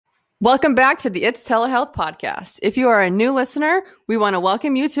Welcome back to the It's Telehealth podcast. If you are a new listener, we want to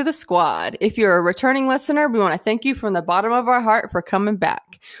welcome you to the squad. If you're a returning listener, we want to thank you from the bottom of our heart for coming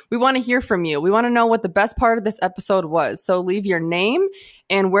back. We want to hear from you. We want to know what the best part of this episode was. So leave your name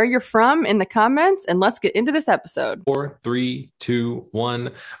and where you're from in the comments, and let's get into this episode. 4, 3, 2, 1.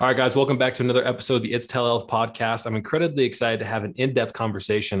 All right, guys, welcome back to another episode of the It's Telehealth podcast. I'm incredibly excited to have an in-depth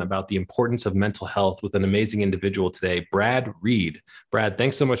conversation about the importance of mental health with an amazing individual today, Brad Reed. Brad,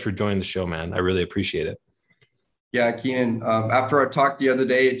 thanks so much for joining the show, man. I really appreciate it. Yeah, Keenan, after our talk the other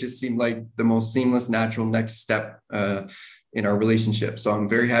day, it just seemed like the most seamless, natural next step in our relationship. So I'm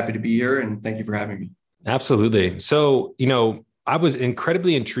very happy to be here, and thank you for having me. Absolutely. So, I was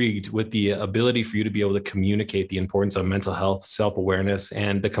incredibly intrigued with the ability for you to be able to communicate the importance of mental health, self-awareness,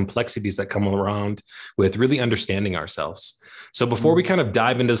 and the complexities that come around with really understanding ourselves. So before we kind of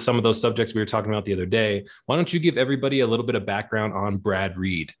dive into some of those subjects we were talking about the other day, why don't you give everybody a little bit of background on Brad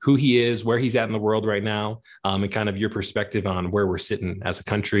Reed, who he is, where he's at in the world right now, and kind of your perspective on where we're sitting as a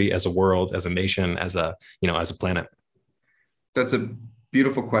country, as a world, as a nation, as a planet. That's a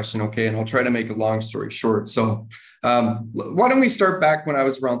beautiful question. Okay. And I'll try to make a long story short. So why don't we start back when I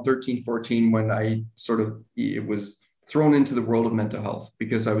was around 13, 14, when I was thrown into the world of mental health,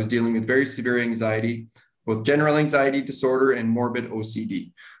 because I was dealing with very severe anxiety, both general anxiety disorder and morbid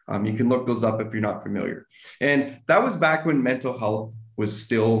OCD. You can look those up if you're not familiar. And that was back when mental health was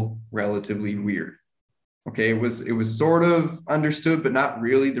still relatively weird. Okay. It was sort of understood, but not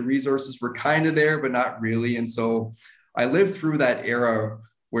really. The resources were kind of there, but not really. And so I lived through that era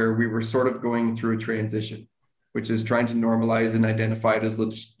where we were sort of going through a transition, which is trying to normalize and identify it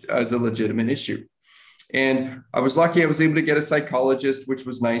as a legitimate issue. And I was lucky I was able to get a psychologist, which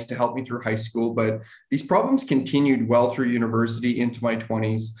was nice to help me through high school. But these problems continued well through university into my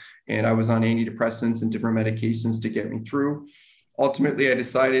 20s. And I was on antidepressants and different medications to get me through. Ultimately, I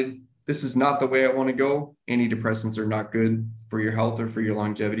decided this is not the way I want to go. Antidepressants are not good for your health or for your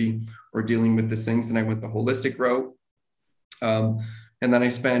longevity or dealing with these things. And I went the holistic route. And then I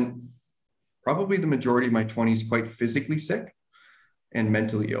spent probably the majority of my 20s quite physically sick and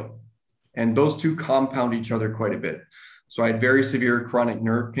mentally ill. And those two compound each other quite a bit. So I had very severe chronic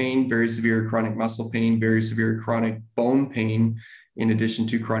nerve pain, very severe chronic muscle pain, very severe chronic bone pain, in addition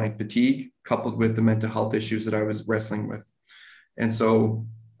to chronic fatigue, coupled with the mental health issues that I was wrestling with. And so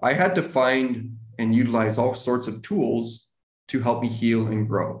I had to find and utilize all sorts of tools to help me heal and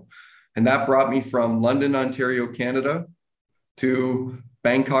grow. And that brought me from London, Ontario, Canada, to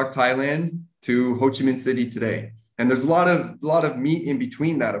Bangkok, Thailand, to Ho Chi Minh City today. And there's a lot of meat in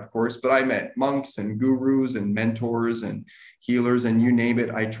between that, of course, but I met monks and gurus and mentors and healers, and you name it,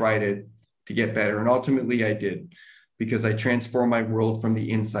 I tried it to get better. And ultimately I did, because I transformed my world from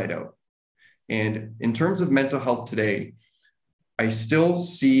the inside out. And in terms of mental health today, I still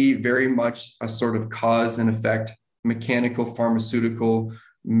see very much a sort of cause and effect, mechanical, pharmaceutical,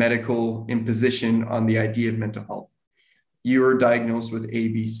 medical imposition on the idea of mental health. You are diagnosed with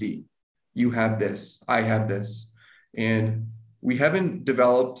ABC. You have this, I have this. And we haven't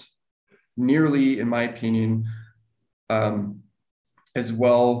developed nearly, in my opinion, as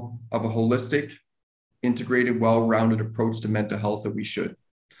well of a holistic, integrated, well-rounded approach to mental health that we should,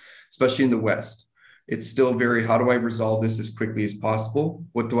 especially in the West. It's still very, how do I resolve this as quickly as possible?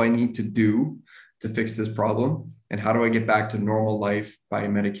 What do I need to do to fix this problem? And how do I get back to normal life by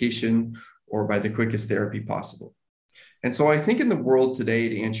medication or by the quickest therapy possible? And so I think in the world today,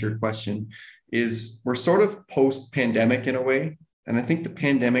 to answer your question, is we're sort of post-pandemic in a way. And I think the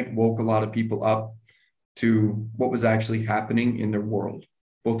pandemic woke a lot of people up to what was actually happening in their world,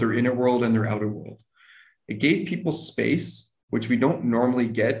 both their inner world and their outer world. It gave people space, which we don't normally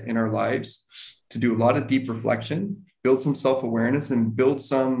get in our lives, to do a lot of deep reflection, build some self-awareness, and build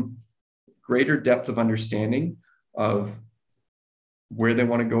some greater depth of understanding of where they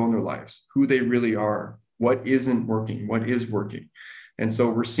want to go in their lives, who they really are, what isn't working, what is working. And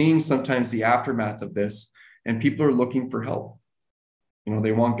so we're seeing sometimes the aftermath of this, and people are looking for help.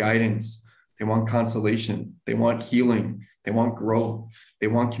 They want guidance, they want consolation, they want healing, they want growth, they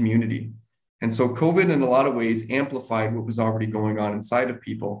want community. And so COVID in a lot of ways amplified what was already going on inside of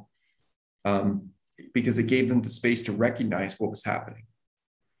people, because it gave them the space to recognize what was happening.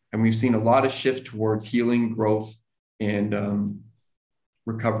 And we've seen a lot of shift towards healing, growth, and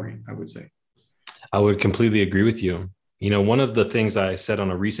recovery, I would say. I would completely agree with you. One of the things I said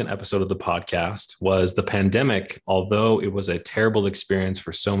on a recent episode of the podcast was the pandemic, although it was a terrible experience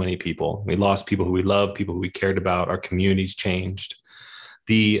for so many people, we lost people who we loved, people who we cared about, our communities changed.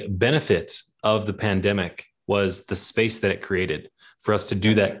 The benefit of the pandemic was the space that it created for us to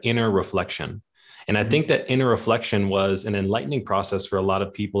do that inner reflection. And I think that inner reflection was an enlightening process for a lot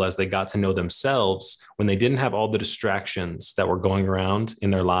of people as they got to know themselves when they didn't have all the distractions that were going around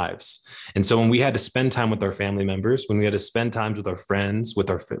in their lives. And so when we had to spend time with our family members, when we had to spend time with our friends, with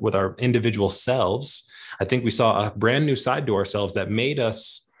our individual selves, I think we saw a brand new side to ourselves that made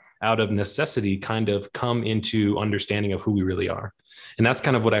us, out of necessity, kind of come into understanding of who we really are. And that's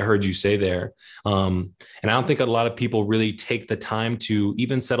kind of what I heard you say there. And I don't think a lot of people really take the time to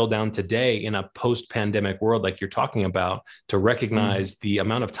even settle down today in a post-pandemic world like you're talking about, to recognize the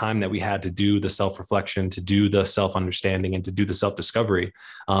amount of time that we had to do the self-reflection, to do the self-understanding, and to do the self-discovery,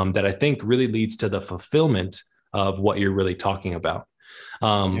 that I think really leads to the fulfillment of what you're really talking about.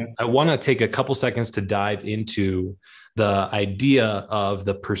 I want to take a couple seconds to dive into the idea of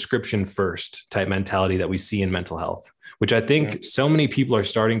the prescription first type mentality that we see in mental health, which I think so many people are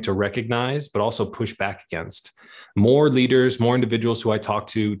starting to recognize, but also push back against. More leaders, more individuals who I talk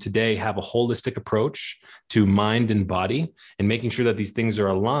to today have a holistic approach to mind and body, and making sure that these things are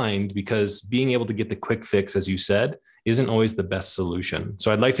aligned, because being able to get the quick fix, as you said, isn't always the best solution.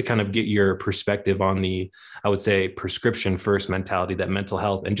 So I'd like to kind of get your perspective on the, I would say, prescription first mentality that mental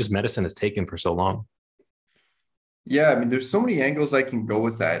health and just medicine has taken for so long. Yeah, I mean, there's so many angles I can go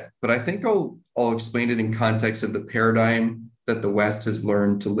with that, but I think I'll explain it in context of the paradigm that the West has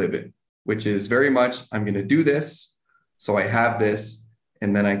learned to live in, which is very much, I'm going to do this, so I have this,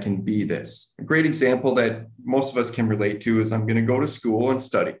 and then I can be this. A great example that most of us can relate to is, I'm going to go to school and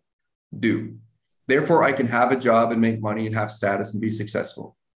study, do. Therefore, I can have a job and make money and have status and be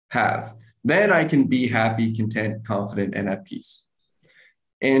successful. Have. Then I can be happy, content, confident, and at peace.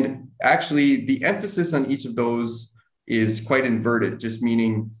 And actually, the emphasis on each of those is quite inverted, just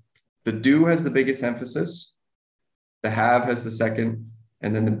meaning the do has the biggest emphasis, the have has the second,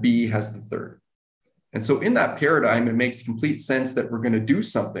 and then the be has the third. And so in that paradigm, it makes complete sense that we're going to do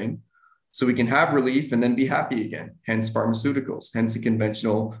something so we can have relief and then be happy again, hence pharmaceuticals, hence a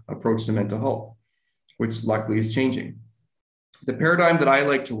conventional approach to mental health, which luckily is changing. The paradigm that I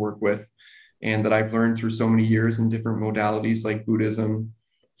like to work with, and that I've learned through so many years in different modalities like Buddhism,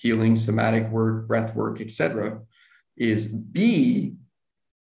 healing, somatic work, breath work, etc., is be,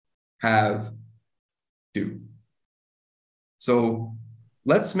 have, do. So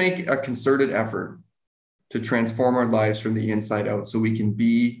let's make a concerted effort to transform our lives from the inside out so we can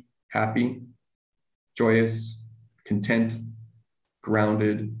be happy, joyous, content,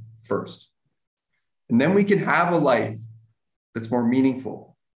 grounded first. And then we can have a life that's more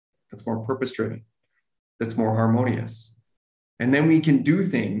meaningful, that's more purpose-driven, that's more harmonious. And then we can do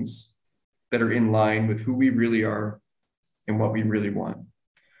things that are in line with who we really are and what we really want.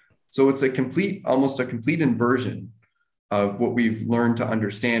 So it's almost a complete inversion of what we've learned to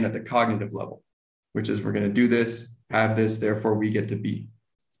understand at the cognitive level, which is, we're going to do this, have this, therefore we get to be.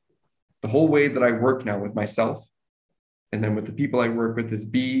 The whole way that I work now with myself and then with the people I work with is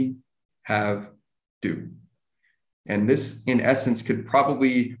be, have, do. And this, in essence, could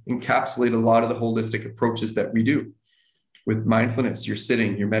probably encapsulate a lot of the holistic approaches that we do. With mindfulness, you're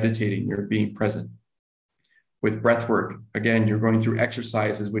sitting, you're meditating, you're being present. With breath work, again, you're going through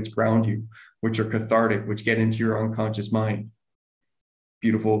exercises which ground you, which are cathartic, which get into your unconscious mind.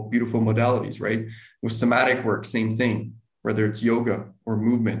 Beautiful, beautiful modalities, right? With somatic work, same thing. Whether it's yoga or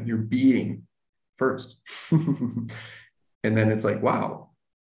movement, you're being first. And then it's like, wow,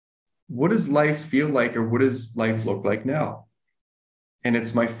 what does life feel like, or what does life look like now? And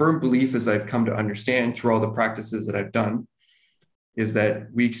it's my firm belief, as I've come to understand through all the practices that I've done, is that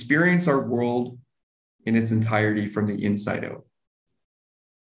we experience our world in its entirety from the inside out.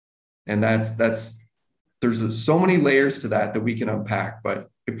 And there's so many layers to that we can unpack. But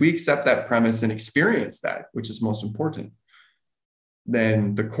if we accept that premise and experience that, which is most important,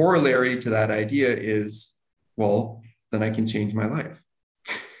 then the corollary to that idea is, well, then I can change my life.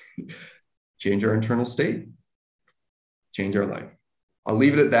 Change our internal state, change our life. I'll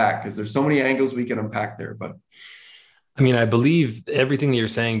leave it at that, because there's so many angles we can unpack there. But I mean, I believe everything that you're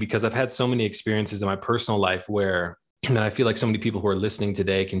saying, because I've had so many experiences in my personal life where, and I feel like so many people who are listening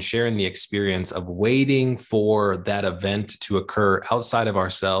today can share in the experience of waiting for that event to occur outside of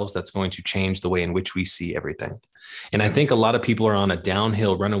ourselves that's going to change the way in which we see everything. And I think a lot of people are on a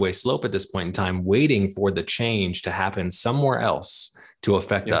downhill runaway slope at this point in time, waiting for the change to happen somewhere else to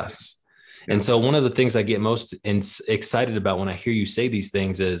affect us. And so one of the things I get most excited about when I hear you say these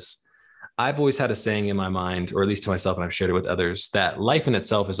things is, I've always had a saying in my mind, or at least to myself, and I've shared it with others, that life in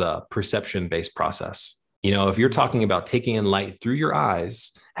itself is a perception-based process. You know, if you're talking about taking in light through your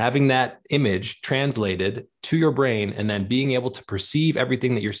eyes, having that image translated to your brain, and then being able to perceive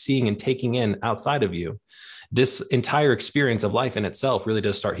everything that you're seeing and taking in outside of you, this entire experience of life in itself really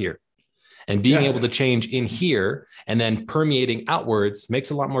does start here. And being able to change in here and then permeating outwards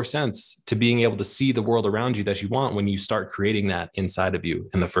makes a lot more sense to being able to see the world around you that you want when you start creating that inside of you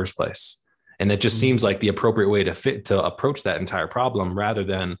in the first place. And it just seems like the appropriate way to approach that entire problem, rather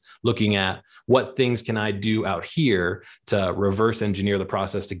than looking at what things can I do out here to reverse engineer the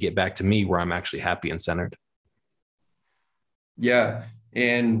process to get back to me where I'm actually happy and centered. Yeah.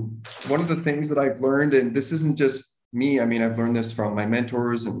 And one of the things that I've learned, and this isn't just me, I mean, I've learned this from my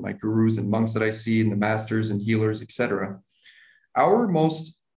mentors and my gurus and monks that I see, and the masters and healers, etc. Our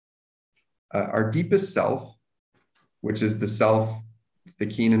deepest self, which is the self, the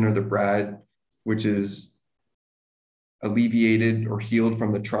Keenan or the Brad, which is alleviated or healed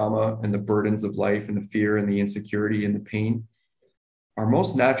from the trauma and the burdens of life and the fear and the insecurity and the pain. Our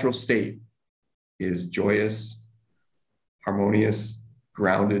most natural state is joyous, harmonious,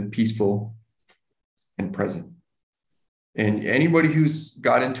 grounded, peaceful, and present. And anybody who's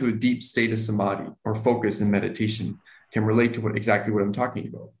got into a deep state of samadhi or focus in meditation can relate to exactly what I'm talking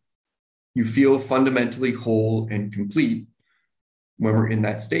about. You feel fundamentally whole and complete when we're in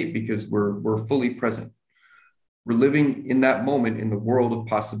that state, because we're fully present. We're living in that moment in the world of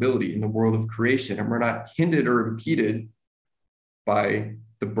possibility, in the world of creation, and we're not hindered or impeded by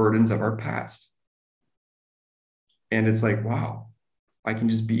the burdens of our past. And it's like, wow, I can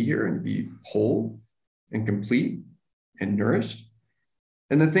just be here and be whole and complete and nourished.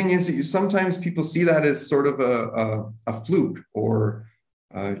 And the thing is, sometimes people see that as sort of a fluke or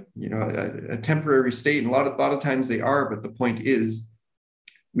a temporary state. And a lot of times they are, but the point is,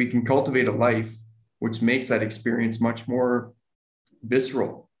 we can cultivate a life which makes that experience much more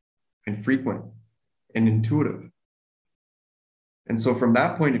visceral and frequent and intuitive. And so from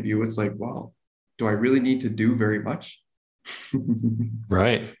that point of view, it's like, wow, do I really need to do very much?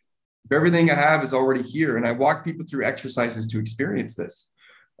 Right. Everything I have is already here. And I walk people through exercises to experience this.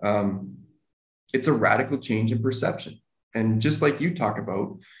 It's a radical change in perception. And just like you talk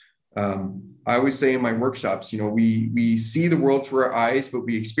about, I always say in my workshops, we see the world through our eyes, but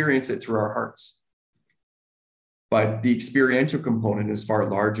we experience it through our hearts. But the experiential component is far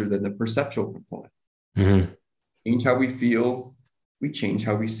larger than the perceptual component. Mm-hmm. Change how we feel, we change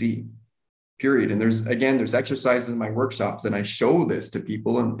how we see. Period. And there's exercises in my workshops, and I show this to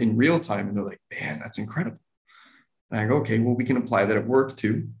people in real time, and they're like, man, that's incredible. And I go, okay, well, we can apply that at work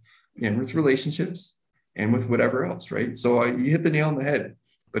too, and with relationships and with whatever else, right? So you hit the nail on the head.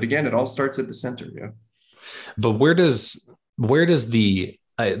 But again, it all starts at the center. Yeah. But where does the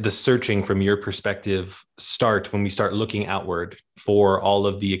searching from your perspective start when we start looking outward for all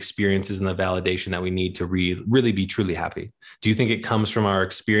of the experiences and the validation that we need to really be truly happy? Do you think it comes from our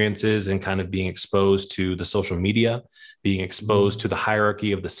experiences and kind of being exposed to the social media, being exposed to the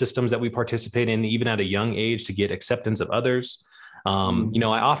hierarchy of the systems that we participate in, even at a young age, to get acceptance of others?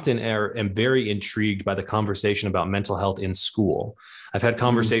 I often am very intrigued by the conversation about mental health in school. I've had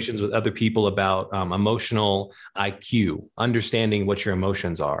conversations with other people about emotional IQ, understanding what your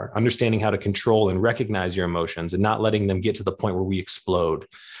emotions are, understanding how to control and recognize your emotions and not letting them get to the point where we explode.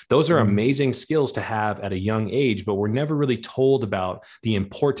 Those are amazing skills to have at a young age, but we're never really told about the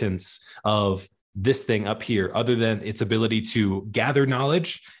importance of this thing up here, other than its ability to gather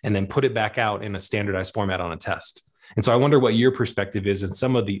knowledge and then put it back out in a standardized format on a test. And so I wonder what your perspective is in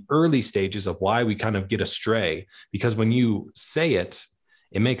some of the early stages of why we kind of get astray, because when you say it,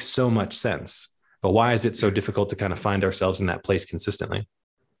 it makes so much sense. But why is it so difficult to kind of find ourselves in that place consistently?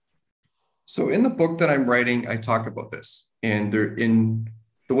 So in the book that I'm writing, I talk about this. And in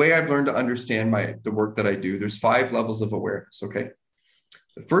the way I've learned to understand the work that I do, there's 5 levels of awareness, okay?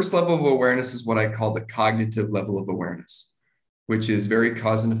 The first level of awareness is what I call the cognitive level of awareness, which is very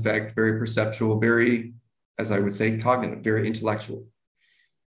cause and effect, very perceptual, very, as I would say, cognitive, very intellectual.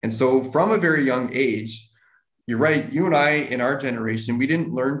 And so from a very young age, you're right, you and I, in our generation, we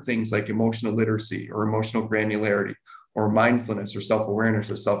didn't learn things like emotional literacy or emotional granularity or mindfulness or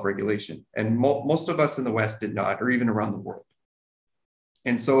self-awareness or self-regulation. And most of us in the West did not, or even around the world.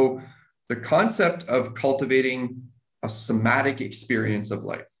 And so the concept of cultivating a somatic experience of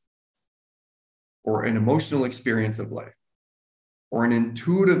life, or an emotional experience of life, or an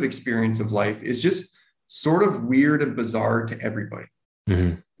intuitive experience of life is just sort of weird and bizarre to everybody,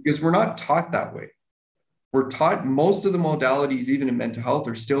 because we're not taught that way. We're taught most of the modalities, even in mental health,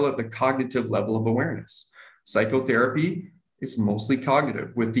 are still at the cognitive level of awareness. Psychotherapy is mostly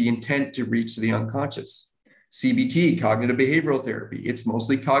cognitive with the intent to reach the unconscious. CBT, cognitive behavioral therapy, it's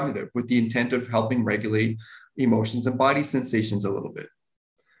mostly cognitive with the intent of helping regulate emotions and body sensations a little bit.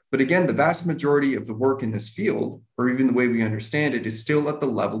 But again, the vast majority of the work in this field, or even the way we understand it, is still at the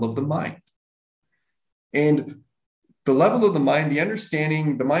level of the mind. And the level of the mind, the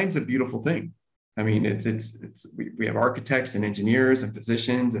understanding, the mind's a beautiful thing. I mean, we have architects and engineers and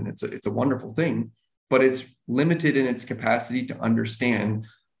physicians, and it's a wonderful thing, but it's limited in its capacity to understand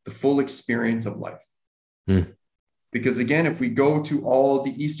the full experience of life. Because again, if we go to all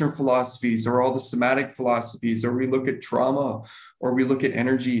the Eastern philosophies or all the somatic philosophies, or we look at trauma, or we look at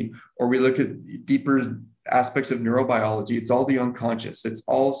energy, or we look at deeper aspects of neurobiology, it's all the unconscious, it's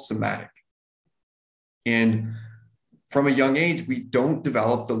all somatic. And from a young age, we don't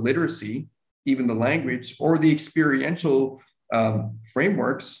develop the literacy, even the language or the experiential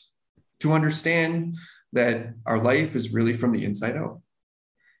frameworks to understand that our life is really from the inside out.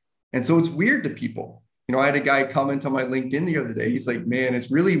 And so it's weird to people. You know, I had a guy comment on my LinkedIn the other day. He's like, man,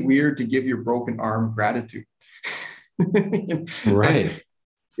 it's really weird to give your broken arm gratitude. Right.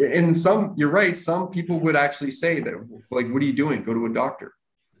 And you're right. Some people would actually say that, like, what are you doing? Go to a doctor.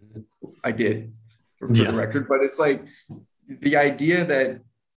 I did for the record, but it's like the idea that,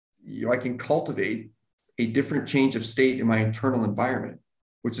 you know, I can cultivate a different change of state in my internal environment,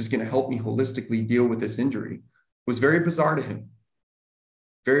 which is going to help me holistically deal with this injury, was very bizarre to him.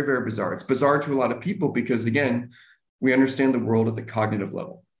 Very, very bizarre. It's bizarre to a lot of people because, again, we understand the world at the cognitive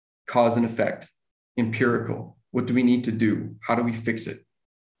level, cause and effect, empirical. What do we need to do? How do we fix it?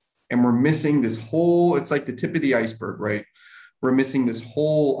 And we're missing this whole, it's like the tip of the iceberg, right? We're missing this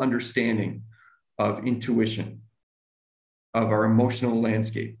whole understanding of intuition, of our emotional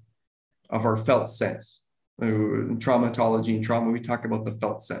landscape, of our felt sense. In traumatology and trauma, we talk about the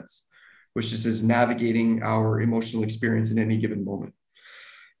felt sense, which is navigating our emotional experience in any given moment.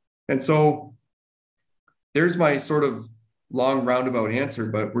 And so there's my sort of long roundabout answer,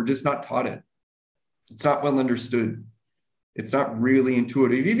 but we're just not taught it. It's not well understood. It's not really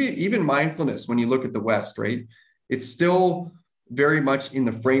intuitive. Even mindfulness, when you look at the West, right? It's still very much in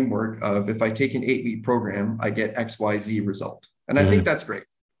the framework of, if I take an 8-week program, I get XYZ result. And I think that's great.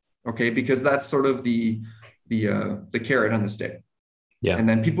 Okay. Because that's sort of the carrot on the stick. Yeah. And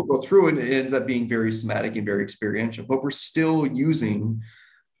then people go through it, and it ends up being very somatic and very experiential, but we're still using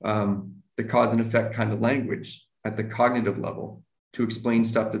the cause and effect kind of language at the cognitive level to explain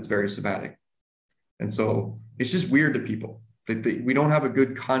stuff that's very somatic. And so it's just weird to people that we don't have a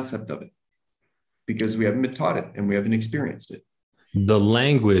good concept of it because we haven't been taught it and we haven't experienced it. The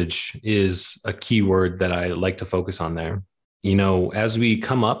language is a key word that I like to focus on there. You know, as we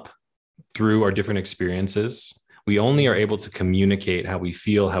come up through our different experiences, we only are able to communicate how we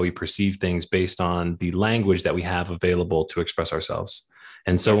feel, how we perceive things based on the language that we have available to express ourselves.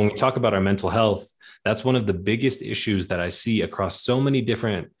 And so when we talk about our mental health, that's one of the biggest issues that I see across so many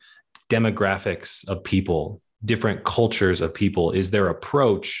different demographics of people, different cultures of people, is their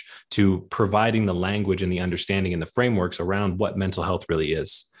approach to providing the language and the understanding and the frameworks around what mental health really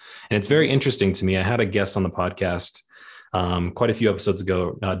is. And it's very interesting to me. I had a guest on the podcast quite a few episodes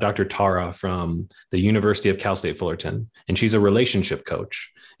ago, Dr. Tara from the University of Cal State Fullerton, and she's a relationship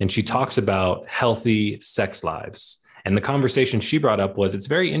coach. And she talks about healthy sex lives. And the conversation she brought up was, it's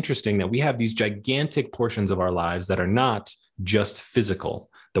very interesting that we have these gigantic portions of our lives that are not just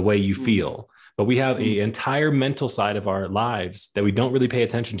physical, the way you feel, but we have an entire mental side of our lives that we don't really pay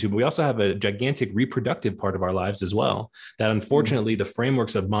attention to. But we also have a gigantic reproductive part of our lives as well, that unfortunately the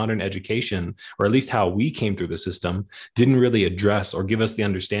frameworks of modern education, or at least how we came through the system, didn't really address or give us the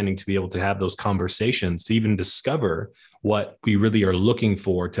understanding to be able to have those conversations, to even discover what we really are looking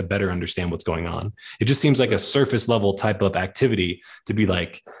for to better understand what's going on. It just seems like a surface level type of activity to be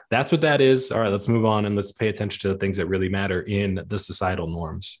like, that's what that is. All right, let's move on and let's pay attention to the things that really matter in the societal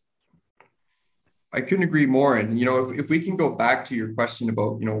norms. I couldn't agree more. And, you know, if we can go back to your question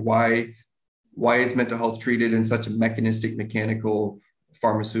about, you know, why is mental health treated in such a mechanistic, mechanical,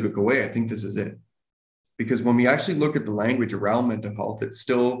 pharmaceutical way? I think this is it. Because when we actually look at the language around mental health, it's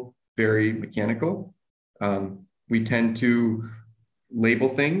still very mechanical. We tend to label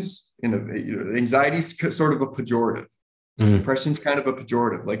things anxiety is sort of a pejorative. Depression is kind of a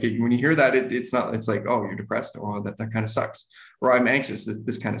pejorative. Like when you hear that, it's like, oh, you're depressed. Oh, that kind of sucks. Or I'm anxious.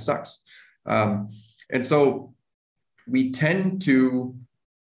 This kind of sucks. And so we tend to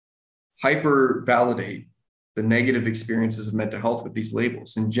hyper validate the negative experiences of mental health with these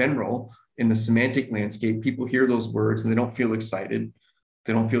labels. In general, in the semantic landscape, people hear those words and they don't feel excited.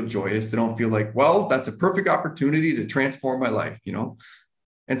 They don't feel joyous. They don't feel like, well, that's a perfect opportunity to transform my life, you know?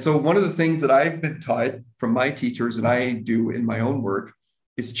 And so one of the things that I've been taught from my teachers and I do in my own work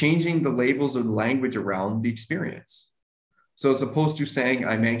is changing the labels or the language around the experience. So as opposed to saying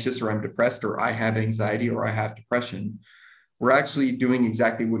I'm anxious or I'm depressed or I have anxiety or I have depression, we're actually doing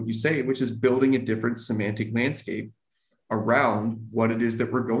exactly what you say, which is building a different semantic landscape around what it is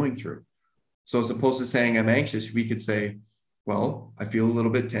that we're going through. So as opposed to saying I'm anxious, we could say, well, I feel a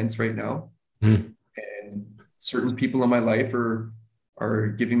little bit tense right now. Mm. And certain people in my life are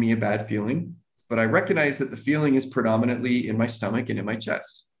giving me a bad feeling, but I recognize that the feeling is predominantly in my stomach and in my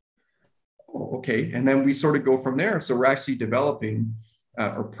chest. Oh, okay. And then we sort of go from there. So we're actually developing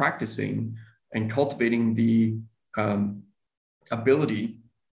or practicing and cultivating the ability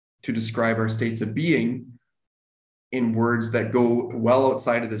to describe our states of being in words that go well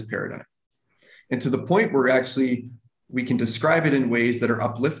outside of this paradigm. And to the point where actually we can describe it in ways that are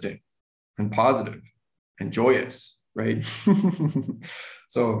uplifting and positive and joyous, right?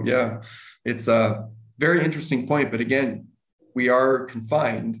 So yeah, it's a very interesting point. But again, we are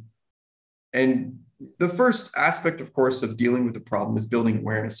confined. And the first aspect, of course, of dealing with the problem is building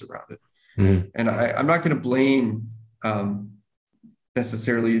awareness around it. Mm-hmm. And I'm not going to blame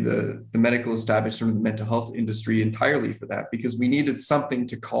necessarily the medical establishment or the mental health industry entirely for that, because we needed something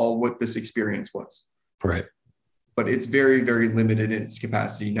to call what this experience was. Right. But it's very, very limited in its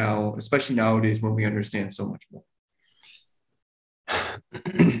capacity now, especially nowadays when we understand so much more.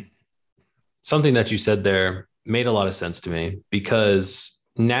 Something that you said there made a lot of sense to me, because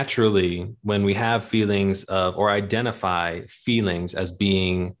naturally, when we have feelings of, or identify feelings as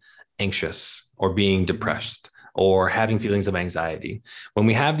being anxious or being depressed or having feelings of anxiety, when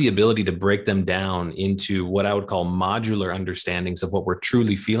we have the ability to break them down into what I would call modular understandings of what we're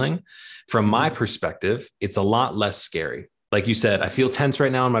truly feeling, from my perspective, it's a lot less scary. Like you said, I feel tense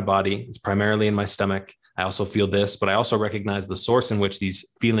right now in my body. It's primarily in my stomach. I also feel this, but I also recognize the source in which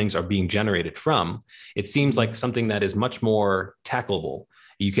these feelings are being generated from. It seems like something that is much more tackleable.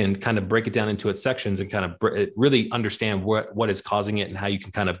 You can kind of break it down into its sections and kind of really understand what is causing it and how you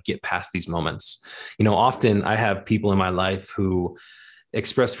can kind of get past these moments. You know, often I have people in my life who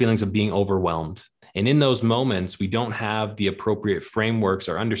express feelings of being overwhelmed. And in those moments, we don't have the appropriate frameworks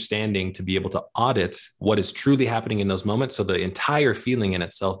or understanding to be able to audit what is truly happening in those moments. So the entire feeling in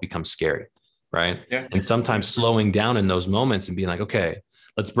itself becomes scary, right? Yeah. And sometimes slowing down in those moments and being like, okay,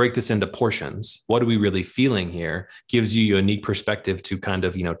 let's break this into portions. What are we really feeling here? Gives you a unique perspective to kind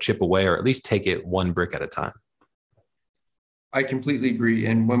of, chip away, or at least take it one brick at a time. I completely agree.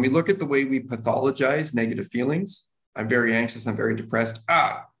 And when we look at the way we pathologize negative feelings, I'm very anxious, I'm very depressed.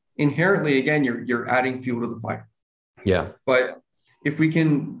 Inherently, again, you're adding fuel to the fire. Yeah. But if we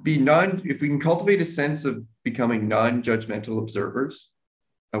can cultivate a sense of becoming non-judgmental observers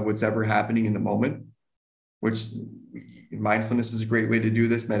of what's ever happening in the moment, which mindfulness is a great way to do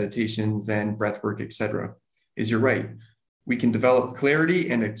this, meditations and breath work, etc., is you're right. We can develop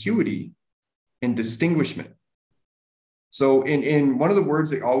clarity and acuity and distinguishment. So in one of the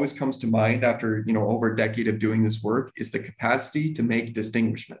words that always comes to mind after, over a decade of doing this work is the capacity to make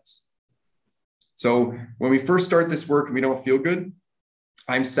distinguishments. So when we first start this work and we don't feel good,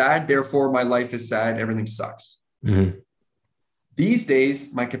 I'm sad, therefore my life is sad, everything sucks. Mm-hmm. These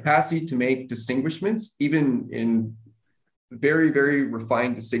days, my capacity to make distinguishments, even in very, very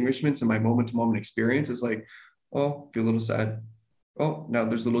refined distinguishments in my moment-to-moment experience, is like, oh, feel a little sad. Oh, now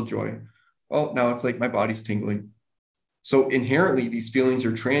there's a little joy. Oh, now it's like my body's tingling. So inherently, these feelings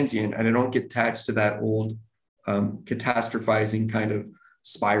are transient, and I don't get attached to that old catastrophizing kind of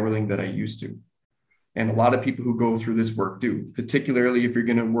spiraling that I used to. And a lot of people who go through this work do, particularly if you're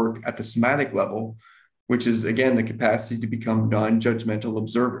going to work at the somatic level, which is, again, the capacity to become non-judgmental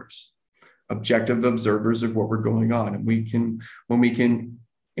observers, objective observers of what we're going on. And when we can,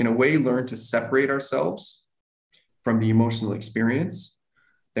 in a way, learn to separate ourselves from the emotional experience,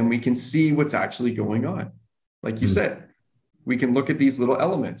 then we can see what's actually going on. Like you said, we can look at these little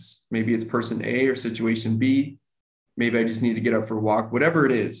elements. Maybe it's person A or situation B. Maybe I just need to get up for a walk. Whatever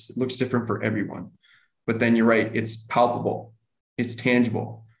it is, it looks different for everyone. But then you're right, it's palpable, it's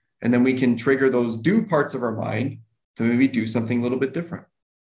tangible. And then we can trigger those do parts of our mind to maybe do something a little bit different.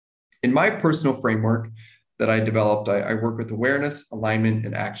 In my personal framework that I developed, I work with awareness, alignment,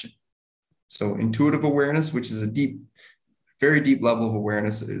 and action. So intuitive awareness, which is a very deep level of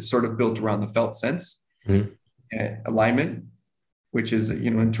awareness, is sort of built around the felt sense. Mm-hmm. Alignment, which is,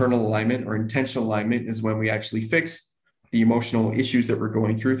 internal alignment or intentional alignment, is when we actually fix the emotional issues that we're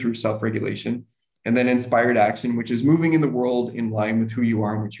going through self-regulation. And then inspired action, which is moving in the world in line with who you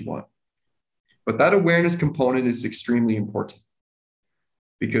are and what you want. But that awareness component is extremely important,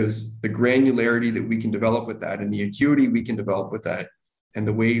 because the granularity that we can develop with that and the acuity we can develop with that and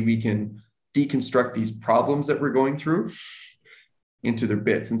the way we can deconstruct these problems that we're going through into their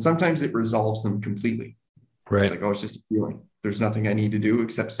bits. And sometimes it resolves them completely. Right. It's like, oh, it's just a feeling. There's nothing I need to do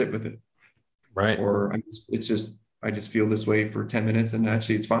except sit with it. Right. Or I just feel this way for 10 minutes and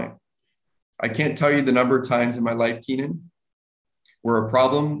actually it's fine. I can't tell you the number of times in my life, Keenan, where a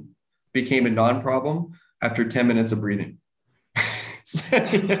problem became a non-problem after 10 minutes of breathing.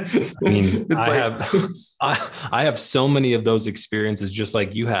 I mean, I have so many of those experiences, just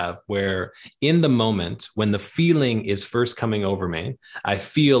like you have, where in the moment when the feeling is first coming over me, I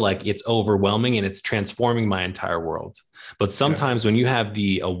feel like it's overwhelming and it's transforming my entire world. But sometimes when you have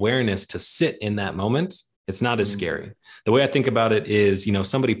the awareness to sit in that moment, it's not as scary. The way I think about it is,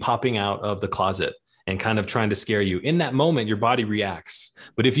 somebody popping out of the closet and kind of trying to scare you. In that moment, your body reacts.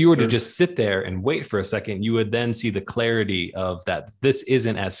 But if you were to just sit there and wait for a second, you would then see the clarity of that this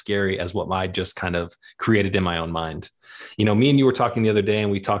isn't as scary as what I just kind of created in my own mind. Me and you were talking the other day,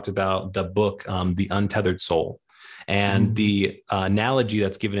 and we talked about the book, The Untethered Soul, and the analogy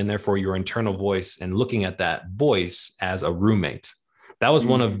that's given in there for your internal voice and looking at that voice as a roommate. That was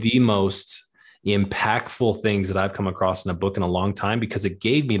one of the most impactful things that I've come across in a book in a long time, because it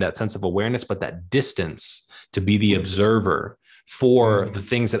gave me that sense of awareness, but that distance to be the observer for the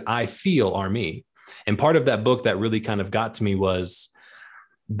things that I feel are me. And part of that book that really kind of got to me was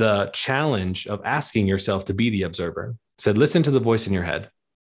the challenge of asking yourself to be the observer. It said, listen to the voice in your head.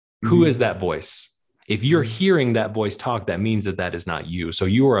 Who is that voice? If you're hearing that voice talk, that means that is not you. So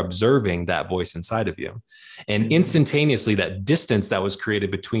you are observing that voice inside of you. And instantaneously, that distance that was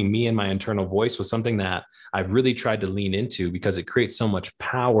created between me and my internal voice was something that I've really tried to lean into, because it creates so much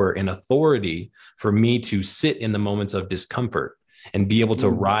power and authority for me to sit in the moments of discomfort and be able to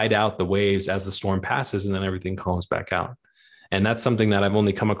ride out the waves as the storm passes, and then everything calms back out. And that's something that I've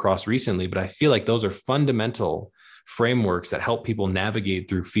only come across recently, but I feel like those are fundamental frameworks that help people navigate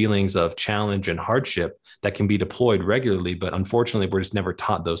through feelings of challenge and hardship that can be deployed regularly. But unfortunately, we're just never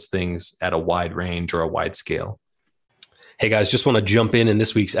taught those things at a wide range or a wide scale. Hey guys, just want to jump in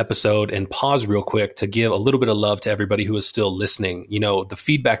this week's episode and pause real quick to give a little bit of love to everybody who is still listening. The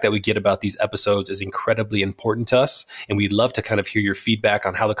feedback that we get about these episodes is incredibly important to us, and we'd love to kind of hear your feedback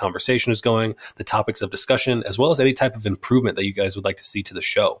on how the conversation is going, the topics of discussion, as well as any type of improvement that you guys would like to see to the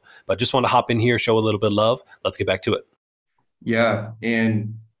show. But just want to hop in here, show a little bit of love. Let's get back to it. Yeah,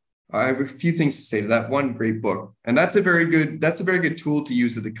 and I have a few things to say to that. One, great book, and that's a very good tool to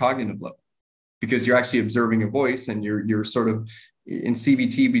use at the cognitive level, because you're actually observing a voice, and you're sort of, in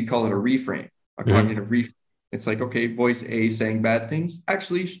CBT, we'd call it a reframe, a cognitive reframe. It's like, okay, voice A saying bad things,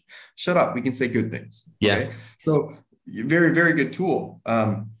 actually shut up. We can say good things. Yeah. Okay? So very, very good tool.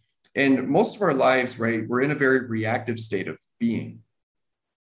 And most of our lives, right, we're in a very reactive state of being.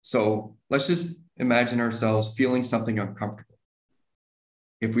 So let's just imagine ourselves feeling something uncomfortable.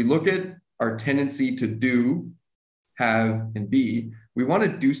 If we look at our tendency to do, have, and be, we want to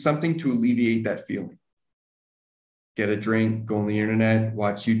do something to alleviate that feeling. Get a drink, go on the internet,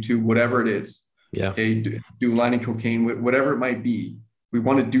 watch YouTube, whatever it is. Yeah. Okay, do line of cocaine, whatever it might be. We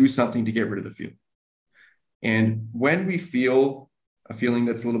want to do something to get rid of the feeling. And when we feel a feeling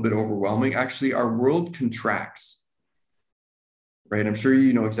that's a little bit overwhelming, actually our world contracts. Right? I'm sure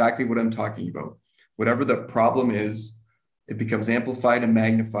you know exactly what I'm talking about. Whatever the problem is, it becomes amplified and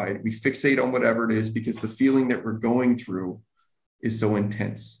magnified. We fixate on whatever it is because the feeling that we're going through is so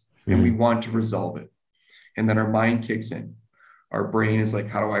intense, and we want to resolve it. And then our mind kicks in. Our brain is like,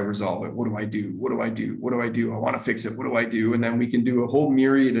 how do I resolve it? What do I do? What do I do? What do I do? I want to fix it. What do I do? And then we can do a whole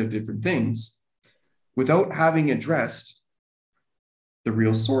myriad of different things without having addressed the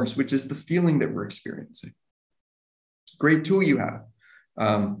real source, which is the feeling that we're experiencing. Great tool you have.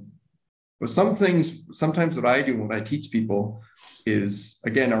 But some things, sometimes what I do when I teach people is,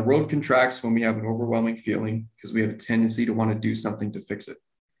 again, our world contracts when we have an overwhelming feeling because we have a tendency to want to do something to fix it.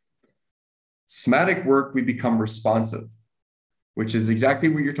 Somatic work, we become responsive, which is exactly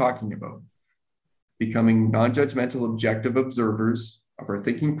what you're talking about. Becoming non-judgmental, objective observers of our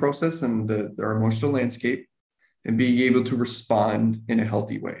thinking process and our emotional landscape, and being able to respond in a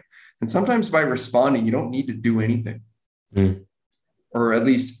healthy way. And sometimes by responding, you don't need to do anything. Or at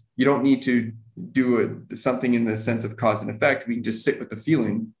least you don't need to do something in the sense of cause and effect. We can just sit with the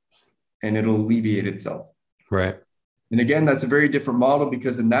feeling and it'll alleviate itself. Right. And again, that's a very different model,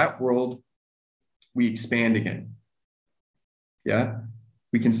 because in that world, we expand again. Yeah.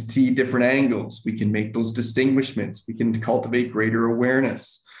 We can see different angles. We can make those distinguishments. We can cultivate greater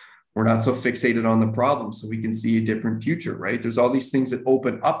awareness. We're not so fixated on the problem, so we can see a different future, right? There's all these things that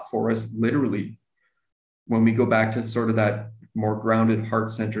open up for us literally when we go back to sort of that more grounded,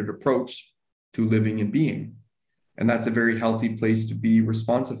 heart-centered approach to living and being. And that's a very healthy place to be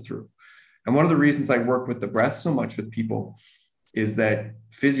responsive through. And one of the reasons I work with the breath so much with people is that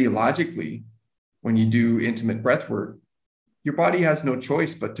physiologically, when you do intimate breath work, your body has no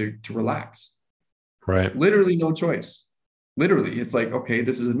choice but to relax. Right. Literally no choice. Literally, it's like, okay,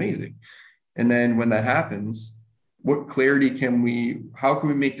 this is amazing. And then when that happens, what clarity how can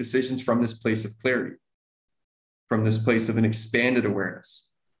we make decisions from this place of clarity, from this place of an expanded awareness,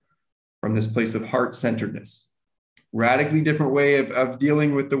 from this place of heart-centeredness? Radically different way of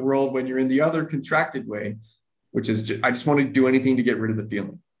dealing with the world when you're in the other contracted way, which is I just want to do anything to get rid of the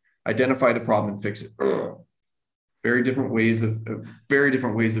feeling, identify the problem and fix it. Very different ways of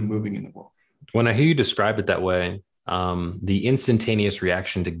moving in the world. When I hear you describe it that way, the instantaneous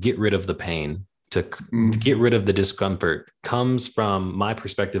reaction to get rid of the pain, to get rid of the discomfort, comes from my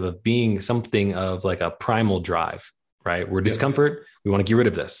perspective of being something of like a primal drive, right? We're discomfort. We want to get rid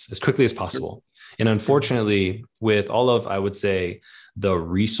of this as quickly as possible. And unfortunately, with all of, I would say, the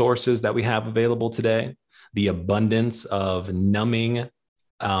resources that we have available today, the abundance of numbing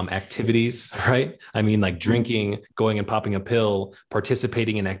activities, right? I mean, like drinking, going and popping a pill,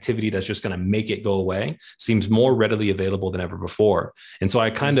 participating in activity that's just going to make it go away seems more readily available than ever before. And so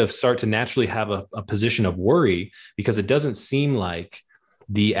I kind of start to naturally have a position of worry, because it doesn't seem like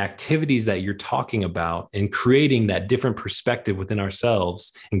the activities that you're talking about and creating that different perspective within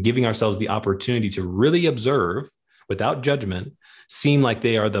ourselves and giving ourselves the opportunity to really observe without judgment seem like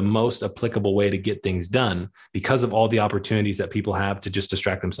they are the most applicable way to get things done, because of all the opportunities that people have to just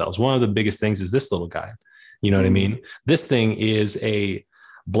distract themselves. One of the biggest things is this little guy. You know what I mean? This thing is a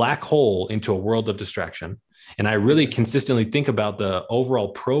black hole into a world of distraction. And I really consistently think about the overall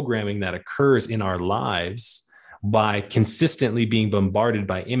programming that occurs in our lives by consistently being bombarded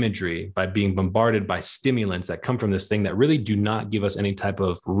by imagery, by being bombarded by stimulants that come from this thing that really do not give us any type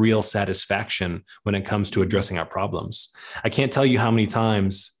of real satisfaction when it comes to addressing our problems. I can't tell you how many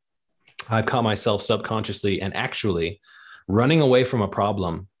times I've caught myself subconsciously and actually running away from a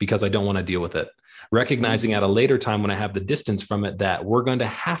problem because I don't want to deal with it, recognizing at a later time when I have the distance from it that we're going to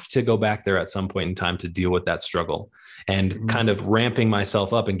have to go back there at some point in time to deal with that struggle, and kind of ramping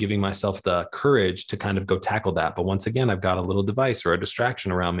myself up and giving myself the courage to kind of go tackle that. But once again, I've got a little device or a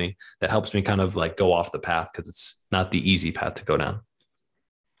distraction around me that helps me kind of like go off the path, because it's not the easy path to go down.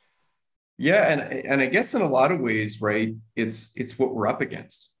 Yeah. And I guess in a lot of ways, right, it's what we're up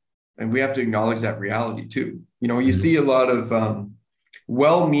against. And we have to acknowledge that reality too. You know, you see a lot of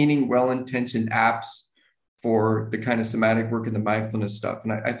well-meaning, well-intentioned apps for the kind of somatic work and the mindfulness stuff.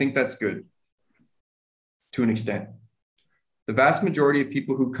 And I think that's good to an extent. The vast majority of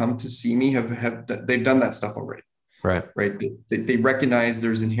people who come to see me they've done that stuff already. Right. They recognize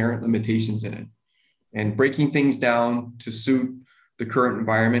there's inherent limitations in it, and breaking things down to suit the current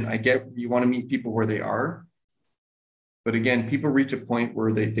environment. I get you want to meet people where they are, but again, people reach a point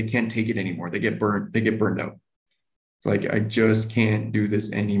where they can't take it anymore. They get burned out. It's like, I just can't do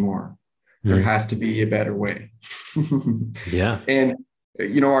this anymore. There has to be a better way. Yeah. And,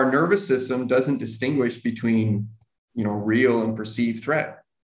 you know, our nervous system doesn't distinguish between, you know, real and perceived threat.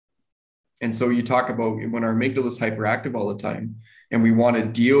 And so you talk about when our amygdala is hyperactive all the time and we want to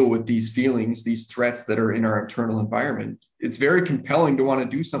deal with these feelings, these threats that are in our internal environment, it's very compelling to want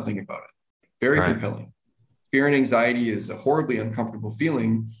to do something about it. Very compelling. Fear and anxiety is a horribly uncomfortable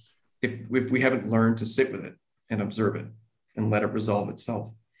feeling if we haven't learned to sit with it and observe it and let it resolve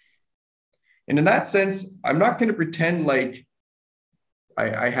itself. And in that sense, I'm not going to pretend like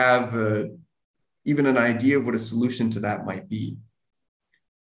I have even an idea of what a solution to that might be.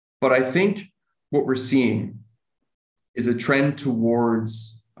 But I think what we're seeing is a trend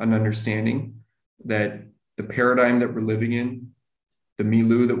towards an understanding that the paradigm that we're living in, the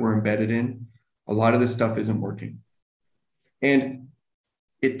milieu that we're embedded in, a lot of this stuff isn't working. And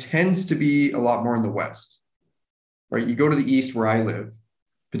it tends to be a lot more in the West, right? You go to the East where I live,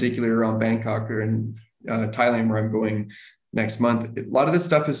 particularly around Bangkok or in Thailand where I'm going next month. A lot of this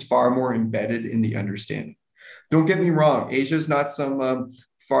stuff is far more embedded in the understanding. Don't get me wrong. Asia is not some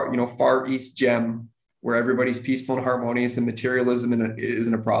far East gem where everybody's peaceful and harmonious and materialism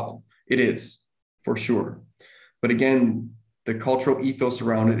isn't a problem. It is, for sure. But again, the cultural ethos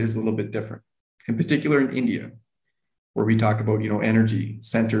around it is a little bit different. In particular in India, where we talk about, energy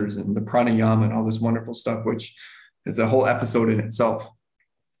centers and the pranayama and all this wonderful stuff, which is a whole episode in itself.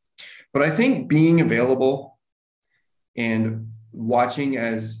 But I think being available and watching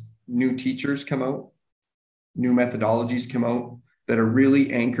as new teachers come out, new methodologies come out that are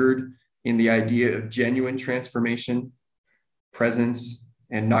really anchored in the idea of genuine transformation, presence,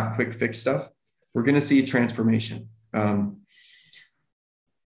 and not quick fix stuff, we're going to see a transformation.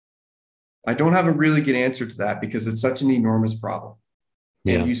 I don't have a really good answer to that because it's such an enormous problem.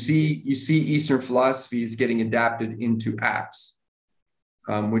 Yeah. And you see Eastern philosophies getting adapted into apps,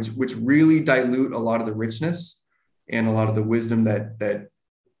 which really dilute a lot of the richness and a lot of the wisdom that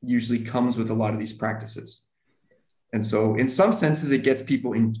usually comes with a lot of these practices. And so in some senses, it gets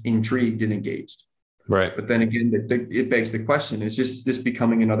people intrigued and engaged. Right. But then again, it begs the question, is just this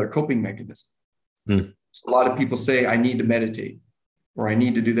becoming another coping mechanism? Mm. So a lot of people say, I need to meditate, or I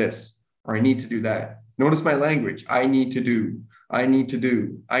need to do this, or I need to do that. Notice my language. I need to do, I need to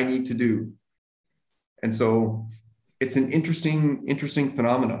do, I need to do. And so it's an interesting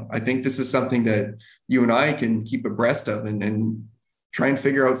phenomenon. I think this is something that you and I can keep abreast of and try and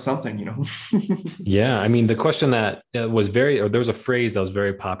figure out something, Yeah. I mean, the question that was there was a phrase that was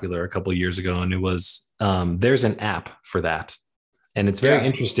very popular a couple of years ago, and it was, there's an app for that. And it's very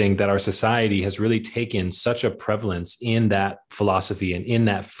interesting that our society has really taken such a prevalence in that philosophy and in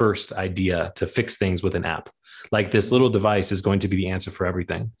that first idea to fix things with an app. Like this little device is going to be the answer for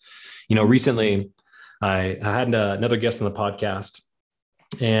everything. Recently I had another guest on the podcast,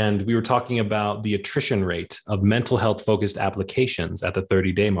 and we were talking about the attrition rate of mental health focused applications at the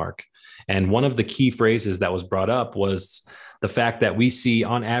 30-day mark. And one of the key phrases that was brought up was the fact that we see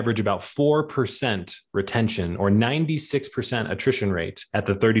on average about 4% retention or 96% attrition rate at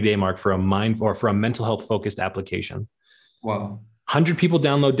the 30-day mark for a mental health focused application. Wow. 100 people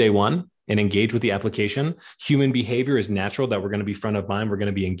download day one and engage with the application. Human behavior is natural that we're going to be front of mind. We're going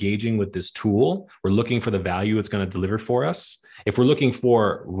to be engaging with this tool. We're looking for the value it's going to deliver for us. If we're looking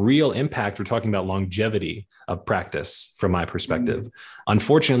for real impact, we're talking about longevity of practice from my perspective.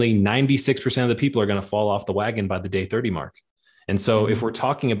 Unfortunately, 96% of the people are going to fall off the wagon by the day 30 mark. And so if we're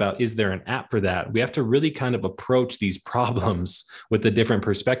talking about, is there an app for that? We have to really kind of approach these problems with a different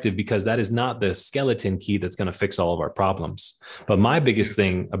perspective, because that is not the skeleton key that's going to fix all of our problems. But my biggest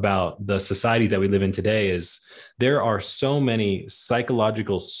thing about the society that we live in today is there are so many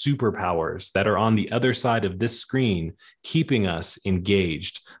psychological superpowers that are on the other side of this screen, keeping us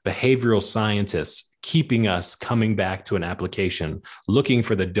engaged. Behavioral scientists keeping us coming back to an application, looking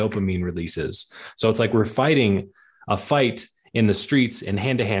for the dopamine releases. So it's like we're fighting a fight in the streets in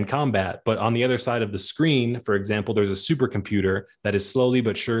hand-to-hand combat, but on the other side of the screen, for example, there's a supercomputer that is slowly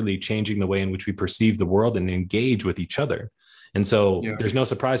but surely changing the way in which we perceive the world and engage with each other. And so there's no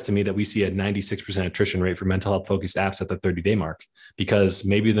surprise to me that we see a 96% attrition rate for mental health focused apps at the 30-day mark, because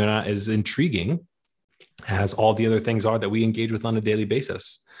maybe they're not as intriguing as all the other things are that we engage with on a daily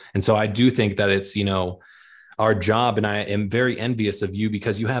basis. And so I do think that it's, our job, and I am very envious of you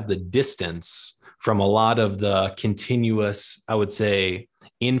because you have the distance from a lot of the continuous, I would say,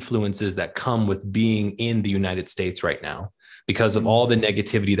 influences that come with being in the United States right now, because of all the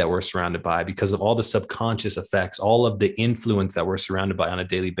negativity that we're surrounded by, because of all the subconscious effects, all of the influence that we're surrounded by on a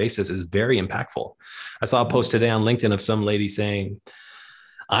daily basis is very impactful. I saw a post today on LinkedIn of some lady saying,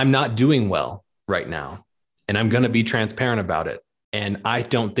 I'm not doing well right now, and I'm going to be transparent about it. And I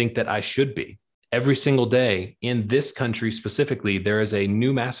don't think that I should be. Every single day in this country specifically, there is a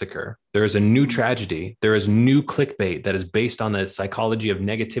new massacre. There is a new tragedy. There is new clickbait that is based on the psychology of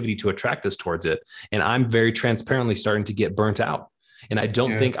negativity to attract us towards it. And I'm very transparently starting to get burnt out. And I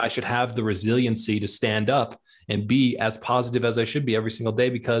don't think I should have the resiliency to stand up and be as positive as I should be every single day,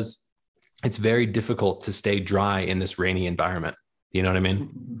 because it's very difficult to stay dry in this rainy environment. You know what I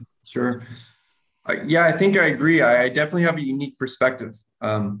mean? Sure. I think I agree. I definitely have a unique perspective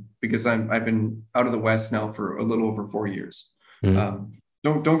because I've been out of the West now for a little over 4 years.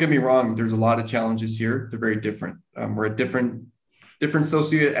 Don't get me wrong. There's a lot of challenges here. They're very different. We're at different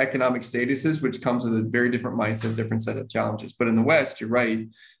socioeconomic statuses, which comes with a very different mindset, different set of challenges. But in the West, you're right.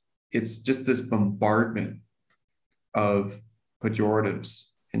 It's just this bombardment of pejoratives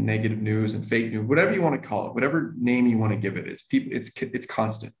and negative news and fake news, whatever you want to call it, whatever name you want to give it. It's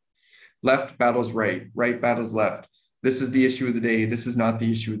constant. Left battles right, right battles left. This is the issue of the day. This is not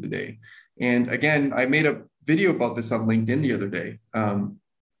the issue of the day. And again, I made a video about this on LinkedIn the other day,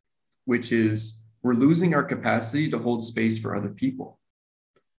 which is we're losing our capacity to hold space for other people.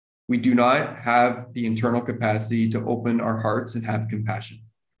 We do not have the internal capacity to open our hearts and have compassion,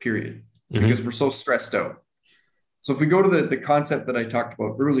 period, because we're so stressed out. So if we go to the concept that I talked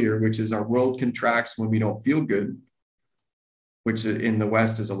about earlier, which is our world contracts when we don't feel good, which in the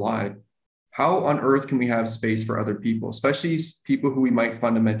West is a lie. How on earth can we have space for other people, especially people who we might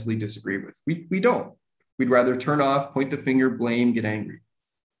fundamentally disagree with? We don't. We'd rather turn off, point the finger, blame, get angry.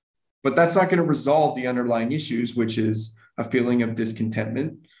 But that's not going to resolve the underlying issues, which is a feeling of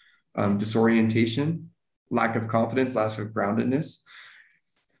discontentment, disorientation, lack of confidence, lack of groundedness.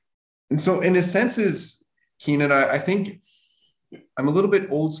 And so in a sense, Keenan, I think I'm a little bit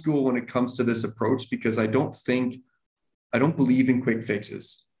old school when it comes to this approach, because I don't believe in quick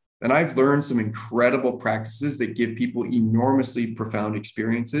fixes. And I've learned some incredible practices that give people enormously profound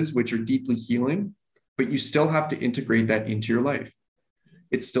experiences, which are deeply healing, but you still have to integrate that into your life.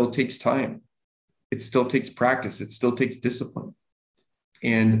 It still takes time. It still takes practice. It still takes discipline.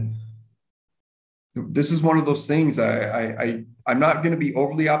 And This is one of those things. I'm not going to be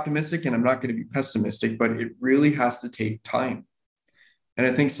overly optimistic and I'm not going to be pessimistic, but it really has to take time. And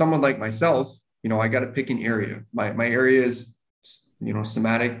I think someone like myself, I got to pick an area. My area is,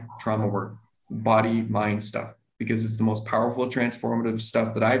 somatic trauma work, body, mind stuff, because it's the most powerful, transformative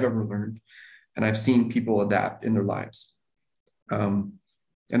stuff that I've ever learned. And I've seen people adapt in their lives. And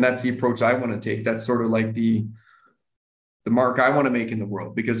that's the approach I want to take. That's sort of like the mark I want to make in the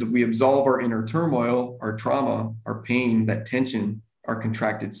world, because if we absolve our inner turmoil, our trauma, our pain, that tension, our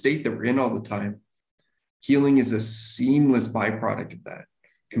contracted state that we're in all the time, healing is a seamless byproduct of that.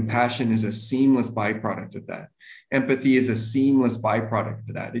 Compassion is a seamless byproduct of that. Empathy is a seamless byproduct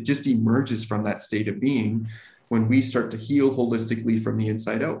of that. It just emerges from that state of being when we start to heal holistically from the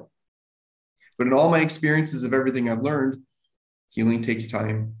inside out. But in all my experiences of everything I've learned, healing takes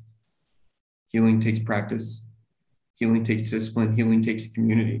time. Healing takes practice. Healing takes discipline. Healing takes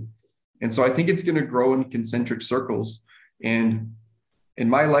community. And so I think it's going to grow in concentric circles. And in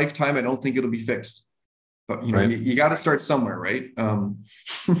my lifetime, I don't think it'll be fixed. But Right. you got to start somewhere, right?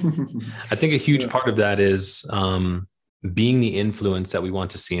 I think a huge part of that is being the influence that we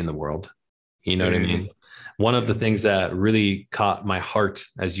want to see in the world. You know what I mean? One of the things that really caught my heart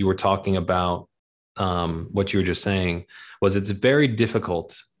as you were talking about what you were just saying was it's very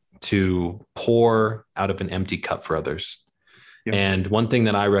difficult to pour out of an empty cup for others. Yeah. And one thing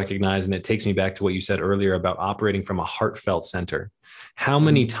that I recognize, and it takes me back to what you said earlier about operating from a heartfelt center. How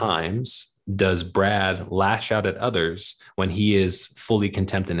many times does Brad lash out at others when he is fully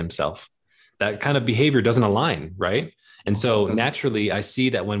contempt in himself? That kind of behavior doesn't align, right? And so naturally, I see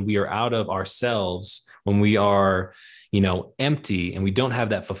that when we are out of ourselves, when we are, empty and we don't have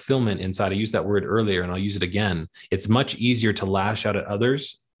that fulfillment inside, I used that word earlier and I'll use it again. It's much easier to lash out at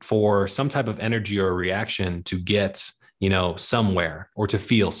others for some type of energy or reaction to get, somewhere or to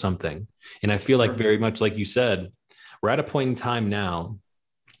feel something. And I feel like very much like you said, we're at a point in time now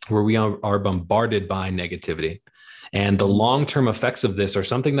where we are bombarded by negativity. And the long-term effects of this are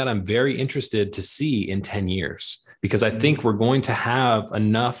something that I'm very interested to see in 10 years, because I think we're going to have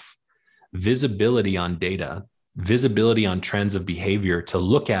enough visibility on data, visibility on trends of behavior to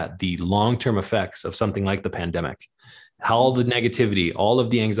look at the long-term effects of something like the pandemic. All the negativity, all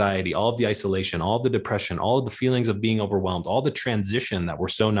of the anxiety, all of the isolation, all of the depression, all of the feelings of being overwhelmed, all the transition that we're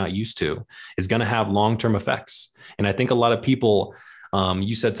so not used to is going to have long-term effects. And I think a lot of people,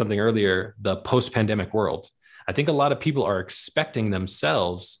 you said something earlier, the post-pandemic world. I think a lot of people are expecting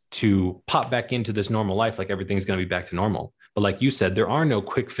themselves to pop back into this normal life, like everything's going to be back to normal. But like you said, there are no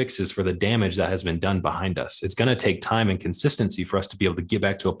quick fixes for the damage that has been done behind us. It's going to take time and consistency for us to be able to get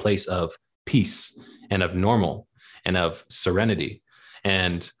back to a place of peace and of normal and of serenity.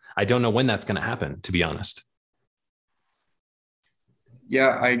 And I don't know when that's going to happen, to be honest. Yeah,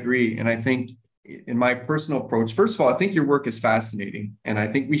 I agree. And I think in my personal approach, first of all, I think your work is fascinating. And I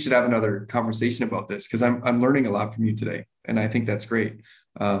think we should have another conversation about this because I'm learning a lot from you today. And I think that's great.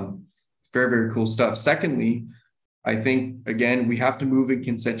 Very, very cool stuff. Secondly, I think, again, we have to move in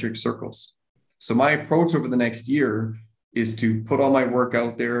concentric circles. So my approach over the next year is to put all my work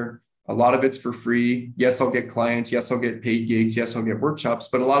out there. A lot of it's for free. Yes, I'll get clients. Yes, I'll get paid gigs. Yes, I'll get workshops,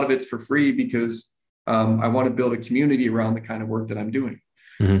 but a lot of it's for free because I want to build a community around the kind of work that I'm doing,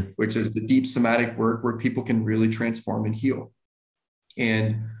 which is the deep somatic work where people can really transform and heal.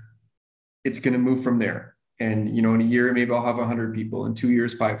 And it's going to move from there. And, in a year, maybe I'll have 100 people, in 2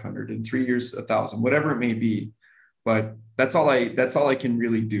 years, 500, in 3 years, 1,000, whatever it may be. But that's all I can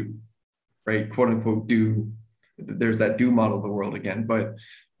really do, right? Quote unquote, do. There's that do model of the world again. But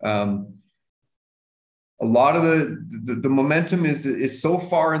a lot of the momentum is so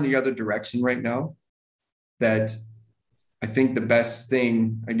far in the other direction right now that I think the best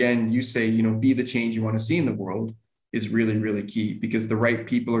thing, again, you say, be the change you want to see in the world is really, really key because the right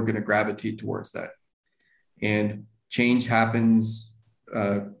people are going to gravitate towards that. And change happens,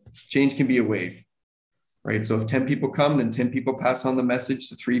 change can be a wave, right? So if 10 people come, then 10 people pass on the message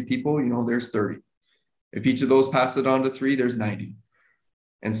to 3 people, there's 30. If each of those pass it on to 3, there's 90.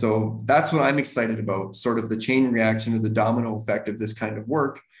 And so that's what I'm excited about, sort of the chain reaction of the domino effect of this kind of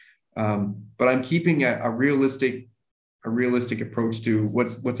work. But I'm keeping a realistic approach to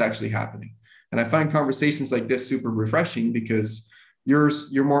what's actually happening. And I find conversations like this super refreshing because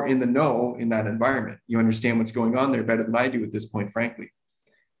you're more in the know in that environment. You understand what's going on there better than I do at this point, frankly.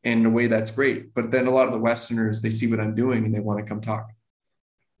 And in a way that's great. But then a lot of the Westerners, they see what I'm doing and they want to come talk.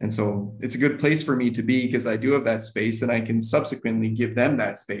 And so it's a good place for me to be because I do have that space and I can subsequently give them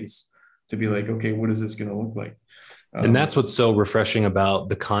that space to be like, okay, what is this going to look like? And that's what's so refreshing about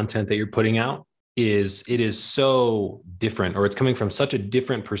the content that you're putting out it is so different, or it's coming from such a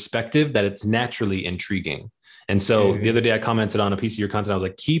different perspective that it's naturally intriguing. And so the other day I commented on a piece of your content. I was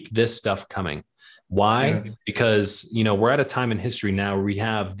like, keep this stuff coming. Why? Yeah. Because, we're at a time in history now where we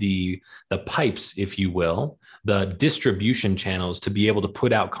have the pipes, if you will, the distribution channels to be able to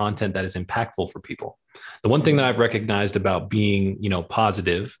put out content that is impactful for people. The one thing that I've recognized about being,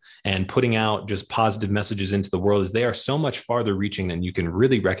 positive and putting out just positive messages into the world is they are so much farther reaching than you can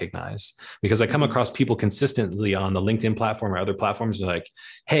really recognize, because I come across people consistently on the LinkedIn platform or other platforms like,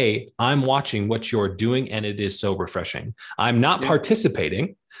 hey, I'm watching what you're doing and it is so refreshing. I'm not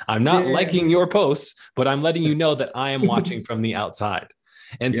participating. I'm not liking your posts, but I'm letting you know that I am watching from the outside.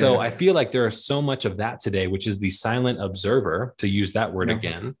 And so I feel like there is so much of that today, which is the silent observer, to use that word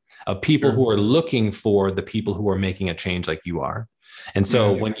again, of people who are looking for the people who are making a change like you are. And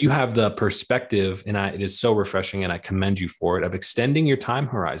so when you have the perspective, and it is so refreshing, and I commend you for it, of extending your time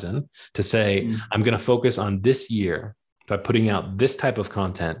horizon to say, I'm going to focus on this year by putting out this type of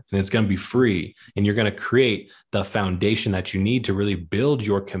content, and it's going to be free, and you're going to create the foundation that you need to really build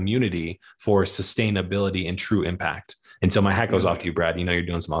your community for sustainability and true impact. And so my hat goes off to you, Brad. You're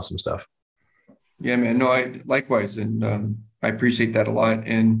doing some awesome stuff. Yeah, man. No, I likewise. And I appreciate that a lot.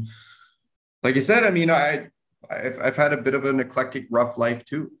 And like I said, I've had a bit of an eclectic, rough life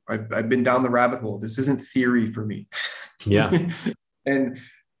too. I've been down the rabbit hole. This isn't theory for me. Yeah. and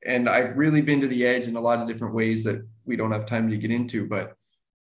I've really been to the edge in a lot of different ways that we don't have time to get into, but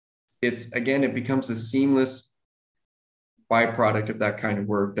it becomes a seamless byproduct of that kind of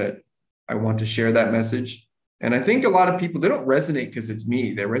work that I want to share that message. And I think a lot of people, they don't resonate because it's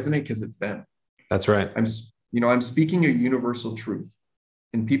me. They resonate because it's them. That's right. I'm speaking a universal truth,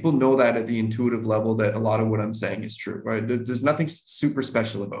 and people know that at the intuitive level that a lot of what I'm saying is true, right? There's nothing super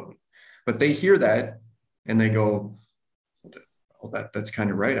special about me, but they hear that and they go, oh, that's kind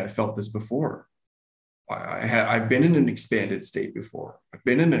of right. I felt this before. I've been in an expanded state before. I've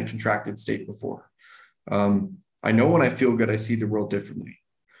been in a contracted state before. I know when I feel good, I see the world differently,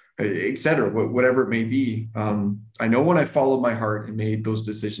 et cetera, whatever it may be. I know when I followed my heart and made those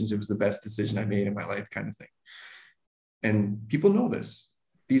decisions, it was the best decision I made in my life, kind of thing. And people know this.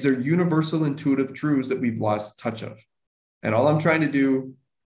 These are universal intuitive truths that we've lost touch of. And all I'm trying to do,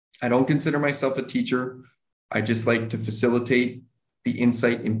 I don't consider myself a teacher. I just like to facilitate the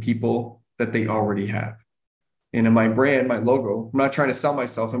insight in people that they already have. And in my brand, my logo, I'm not trying to sell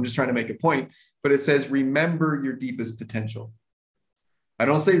myself. I'm just trying to make a point, but it says, remember your deepest potential. I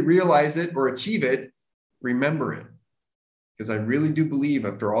don't say realize it or achieve it, remember it. Because I really do believe,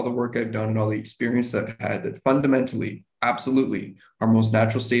 after all the work I've done and all the experience I've had, that fundamentally, absolutely, our most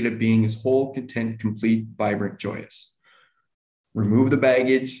natural state of being is whole, content, complete, vibrant, joyous. Remove the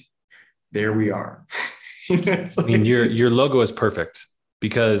baggage. There we are. Your logo is perfect,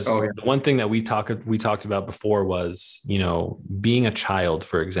 because the one thing that we talked about before was, being a child,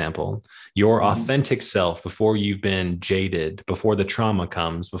 for example, your authentic self, before you've been jaded, before the trauma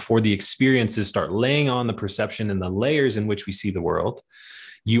comes, before the experiences start laying on the perception and the layers in which we see the world,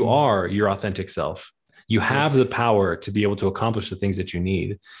 you are your authentic self. You have the power to be able to accomplish the things that you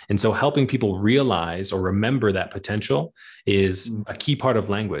need. And so helping people realize or remember that potential is a key part of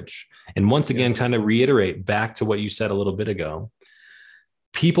language. And once again, kind of reiterate back to what you said a little bit ago,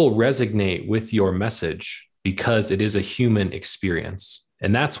 people resonate with your message because it is a human experience.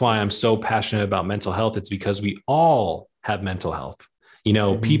 And that's why I'm so passionate about mental health. It's because we all have mental health.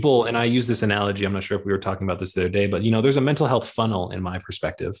 People, and I use this analogy, I'm not sure if we were talking about this the other day, but there's a mental health funnel in my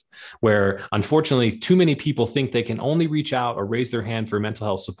perspective, where unfortunately too many people think they can only reach out or raise their hand for mental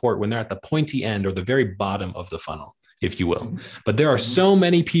health support when they're at the pointy end or the very bottom of the funnel, if you will. But there are so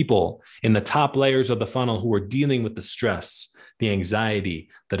many people in the top layers of the funnel who are dealing with the stress, the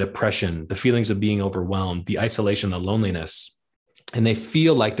anxiety, the depression, the feelings of being overwhelmed, the isolation, the loneliness, and they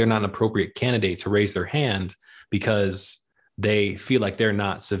feel like they're not an appropriate candidate to raise their hand because they feel like they're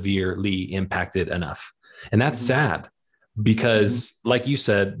not severely impacted enough. And that's sad, because like you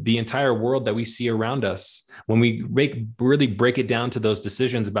said, the entire world that we see around us, when we really break it down to those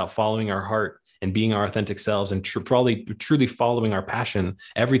decisions about following our heart and being our authentic selves and truly following our passion,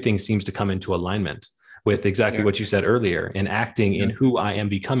 everything seems to come into alignment with exactly what you said earlier, and acting in who I am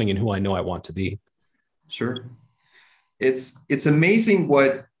becoming and who I know I want to be. Sure. It's amazing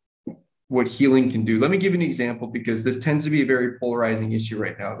what healing can do. Let me give you an example, because this tends to be a very polarizing issue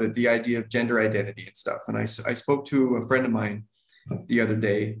right now, that the idea of gender identity and stuff. And I spoke to a friend of mine the other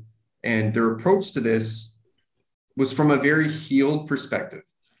day, and their approach to this was from a very healed perspective.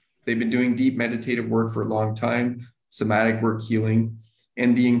 They've been doing deep meditative work for a long time, somatic work, healing,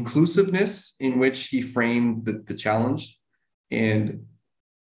 and the inclusiveness in which he framed the challenge, and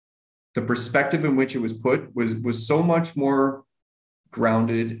the perspective in which it was put was so much more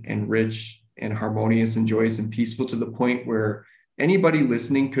grounded and rich and harmonious and joyous and peaceful, to the point where anybody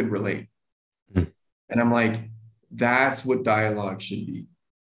listening could relate. And I'm like, that's what dialogue should be.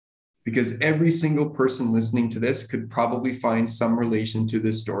 Because every single person listening to this could probably find some relation to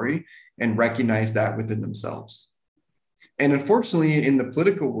this story and recognize that within themselves. And unfortunately, in the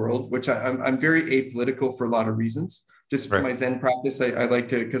political world, which I'm very apolitical for a lot of reasons, just for my Zen practice, I like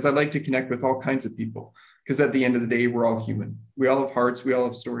to connect with all kinds of people. Because at the end of the day, we're all human. We all have hearts. We all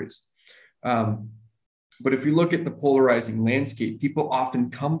have stories. But if you look at the polarizing landscape, people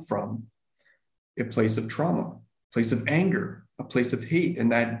often come from a place of trauma, a place of anger, a place of hate,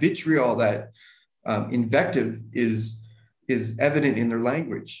 and that vitriol, that invective is evident in their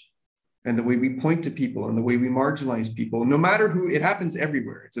language and the way we point to people and the way we marginalize people, no matter who. It happens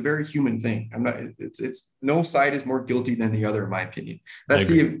everywhere. It's a very human thing. It's no side is more guilty than the other, in my opinion. That's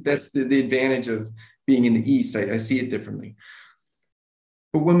the advantage of being in the East. I see it differently.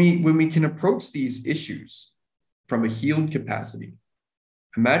 But when we can approach these issues from a healed capacity,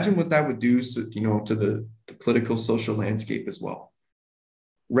 imagine what that would do, to the political social landscape as well.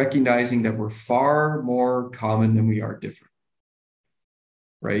 Recognizing that we're far more common than we are different,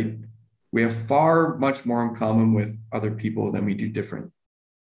 right? We have much more in common with other people than we do different.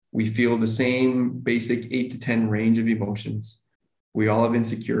 We feel the same basic 8 to 10 range of emotions. We all have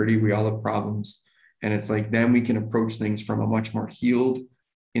insecurity. We all have problems. And it's like, then we can approach things from a much more healed,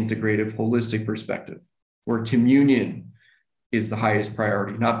 integrative, holistic perspective, where communion is the highest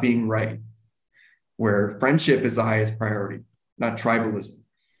priority, not being right, where friendship is the highest priority, not tribalism.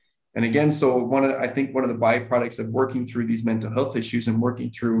 And again, so I think one of the byproducts of working through these mental health issues and working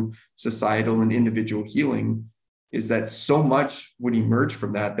through societal and individual healing is that so much would emerge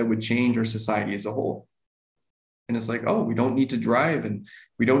from that would change our society as a whole. And it's like, oh, we don't need to drive, and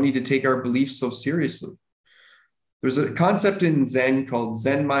we don't need to take our beliefs so seriously. There's a concept in Zen called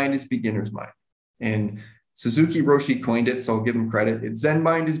Zen mind is beginner's mind. And Suzuki Roshi coined it, so I'll give him credit. It's Zen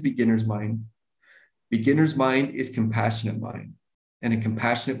mind is beginner's mind. Beginner's mind is compassionate mind. And a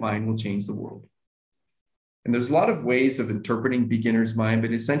compassionate mind will change the world. And there's a lot of ways of interpreting beginner's mind,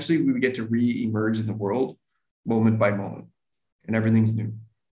 but essentially we get to re-emerge in the world moment by moment, and everything's new.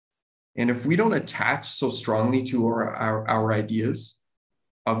 And if we don't attach so strongly to our ideas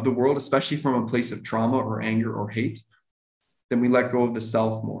of the world, especially from a place of trauma or anger or hate, then we let go of the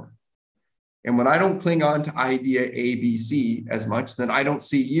self more. And when I don't cling on to idea A, B, C as much, then I don't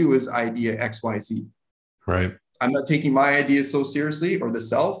see you as idea X, Y, Z. Right. I'm not taking my ideas so seriously, or the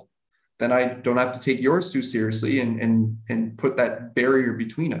self, then I don't have to take yours too seriously and put that barrier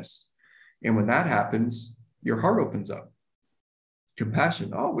between us. And when that happens, your heart opens up.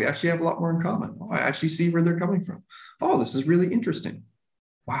 Compassion. Oh, we actually have a lot more in common. Oh, I actually see where they're coming from. Oh, this is really interesting.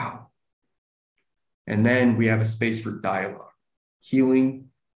 Wow. And then we have a space for dialogue, healing,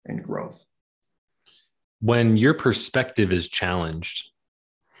 and growth. When your perspective is challenged,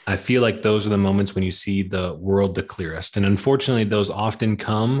 I feel like those are the moments when you see the world the clearest. And unfortunately, those often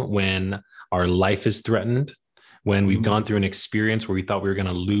come when our life is threatened, when we've gone through an experience where we thought we were going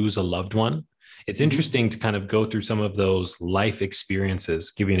to lose a loved one. It's interesting to kind of go through some of those life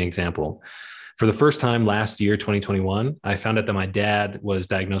experiences. Give you an example. For the first time last year, 2021, I found out that my dad was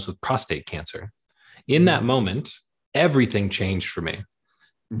diagnosed with prostate cancer. In that moment, everything changed for me.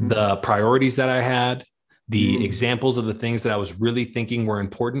 The priorities that I had, the examples of the things that I was really thinking were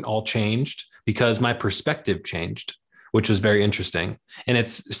important all changed because my perspective changed, which was very interesting. And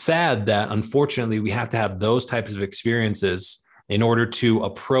it's sad that unfortunately we have to have those types of experiences in order to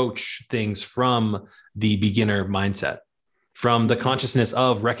approach things from the beginner mindset, from the consciousness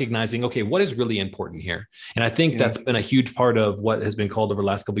of recognizing, okay, what is really important here? And I think that's been a huge part of what has been called over the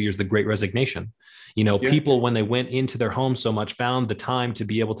last couple of years, the Great Resignation. People, when they went into their homes so much, found the time to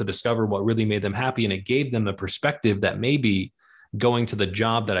be able to discover what really made them happy. And it gave them the perspective that maybe going to the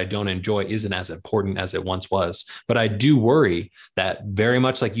job that I don't enjoy isn't as important as it once was. But I do worry that, very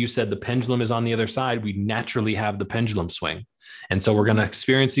much like you said, the pendulum is on the other side. We naturally have the pendulum swing. And so we're going to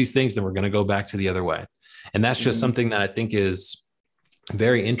experience these things, then we're going to go back to the other way. And that's just something that I think is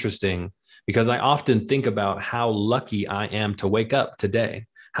very interesting, because I often think about how lucky I am to wake up today,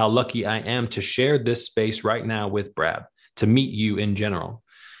 how lucky I am to share this space right now with Brad, to meet you in general.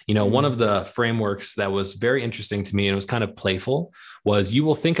 One of the frameworks that was very interesting to me, and it was kind of playful, was you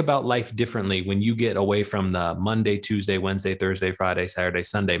will think about life differently when you get away from the Monday, Tuesday, Wednesday, Thursday, Friday, Saturday,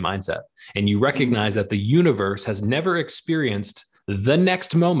 Sunday mindset. And you recognize that the universe has never experienced the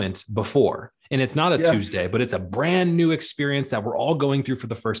next moment before. And it's not a Tuesday, but it's a brand new experience that we're all going through for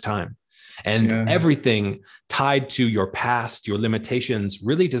the first time. And Yeah. everything tied to your past, your limitations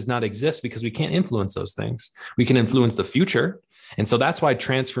really does not exist because we can't influence those things. We can influence the future. And so that's why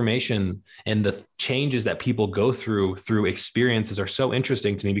transformation and the changes that people go through experiences are so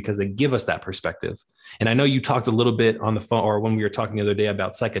interesting to me, because they give us that perspective. And I know you talked a little bit on the phone, or when we were talking the other day,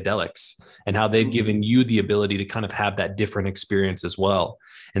 about psychedelics and how they've given you the ability to kind of have that different experience as well.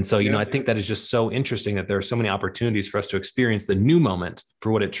 And so, I think that is just so interesting that there are so many opportunities for us to experience the new moment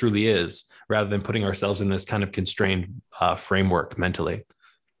for what it truly is, rather than putting ourselves in this kind of constrained framework mentally.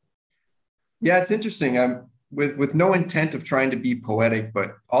 Yeah, it's interesting. I'm with no intent of trying to be poetic,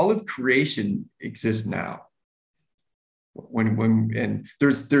 but all of creation exists now. And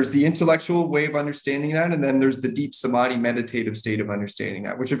there's the intellectual way of understanding that, and then there's the deep samadhi meditative state of understanding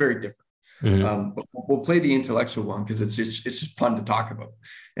that, which are very different. But we'll play the intellectual one because it's just fun to talk about.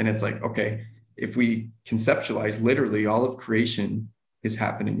 And it's like, okay, if we conceptualize literally, all of creation is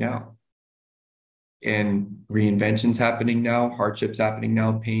happening now. And reinvention's happening now, hardship's happening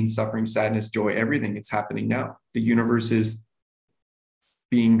now, pain, suffering, sadness, joy, everything, it's happening now. The universe is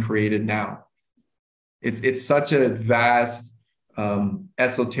being created now. It's such a vast,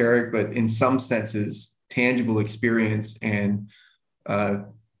 esoteric, but in some senses, tangible experience. And, I've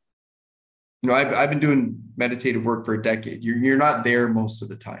been doing meditative work for a decade. You're not there most of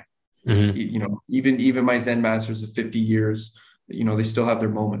the time. Even my Zen masters of 50 years, they still have their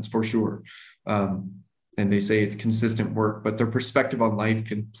moments for sure. And they say it's consistent work, but their perspective on life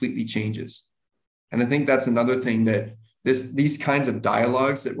completely changes. And I think that's another thing, that these kinds of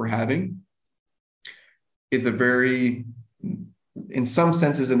dialogues that we're having is a very, in some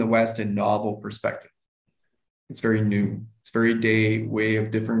senses in the West, a novel perspective. It's very new. It's very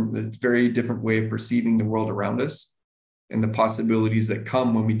very different way of perceiving the world around us and the possibilities that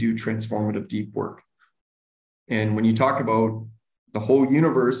come when we do transformative deep work. And when you talk about the whole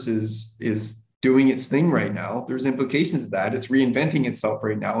universe is doing its thing right now, there's implications of that. It's reinventing itself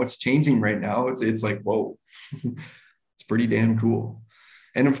right now. It's changing right now. It's like, whoa, it's pretty damn cool.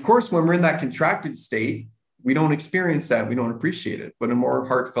 And of course, when we're in that contracted state, we don't experience that. We don't appreciate it. But a more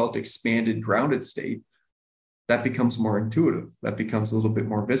heartfelt, expanded, grounded state, that becomes more intuitive. That becomes a little bit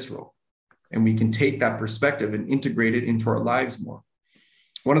more visceral. And we can take that perspective and integrate it into our lives more.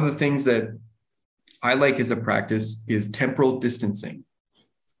 One of the things that I like as a practice is temporal distancing.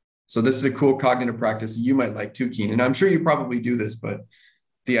 So this is a cool cognitive practice you might like too, Keen. And I'm sure you probably do this, but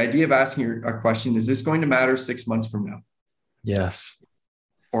the idea of asking a question, is this going to matter 6 months from now? Yes.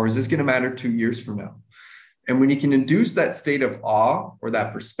 Or is this going to matter 2 years from now? And when you can induce that state of awe or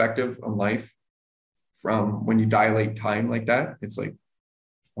that perspective on life from when you dilate time like that, it's like,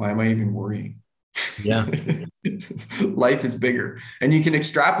 why am I even worrying? Yeah. Life is bigger. And you can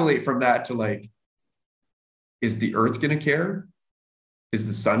extrapolate from that to like, is the earth going to care? Is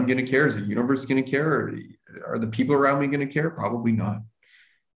the sun going to care? Is the universe going to care? Or are the people around me going to care? Probably not.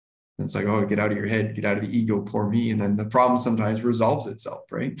 And it's like, oh, get out of your head, get out of the ego, poor me. And then the problem sometimes resolves itself,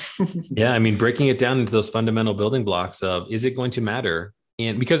 right? Yeah. I mean, breaking it down into those fundamental building blocks of, is it going to matter?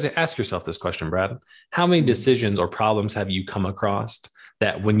 And because ask yourself this question, Brad, how many decisions or problems have you come across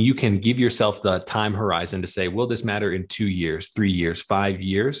that when you can give yourself the time horizon to say, will this matter in 2 years, 3 years, 5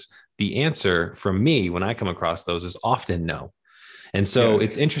 years? The answer from me when I come across those is often no. And so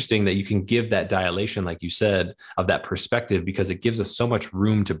it's interesting that you can give that dilation, like you said, of that perspective, because it gives us so much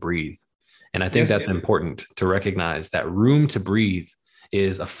room to breathe. And I think that's important to recognize, that room to breathe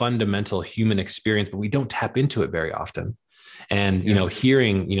is a fundamental human experience, but we don't tap into it very often. And,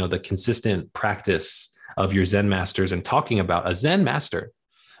 hearing, the consistent practice of your Zen masters and talking about a Zen master,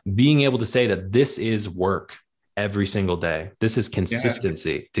 being able to say that this is work every single day, this is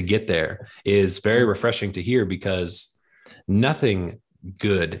consistency to get there, is very refreshing to hear, because nothing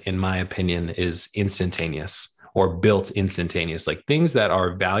good, in my opinion, is instantaneous or built instantaneous. Like things that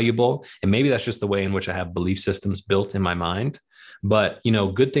are valuable, and maybe that's just the way in which I have belief systems built in my mind, but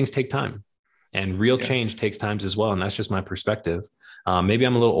good things take time, and real change takes time as well. And that's just my perspective. Maybe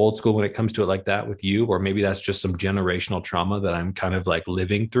I'm a little old school when it comes to it like that with you, or maybe that's just some generational trauma that I'm kind of like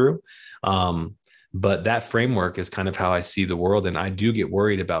living through. But that framework is kind of how I see the world. And I do get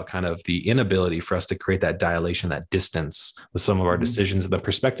worried about kind of the inability for us to create that dilation, that distance with some of our decisions and the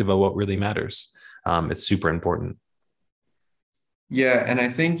perspective of what really matters. It's super important. Yeah. And I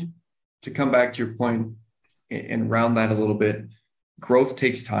think, to come back to your point and round that a little bit, growth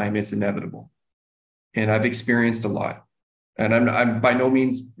takes time. It's inevitable. And I've experienced a lot. And I'm by no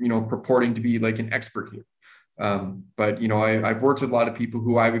means, purporting to be like an expert here. But, I've worked with a lot of people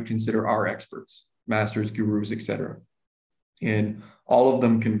who I would consider are experts, masters, gurus, etc. And all of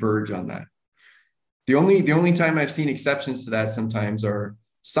them converge on that. The only time I've seen exceptions to that sometimes are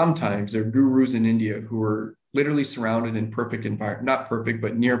sometimes there are gurus in India who are literally surrounded in perfect environment, not perfect,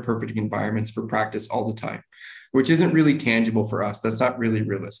 but near perfect environments for practice all the time, which isn't really tangible for us. That's not really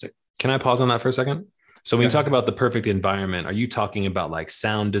realistic. Can I pause on that for a second? So when you talk about the perfect environment, are you talking about like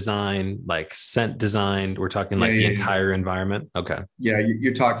sound design, like scent design? We're talking like the entire environment. Okay. Yeah.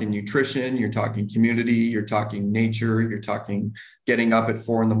 You're talking nutrition, you're talking community, you're talking nature, you're talking getting up at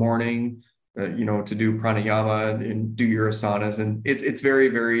 4 a.m, to do pranayama and do your asanas. And it's very,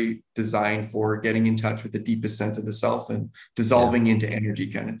 very designed for getting in touch with the deepest sense of the self and dissolving into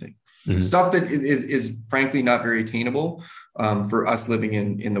energy kind of thing. Mm-hmm. Stuff that is frankly not very attainable for us living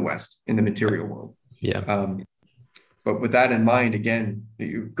in the West, in the material world. Yeah. But with that in mind, again,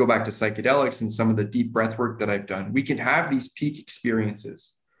 you go back to psychedelics and some of the deep breath work that I've done, we can have these peak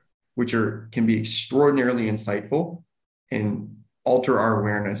experiences, which can be extraordinarily insightful and alter our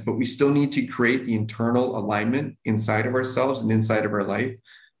awareness, but we still need to create the internal alignment inside of ourselves and inside of our life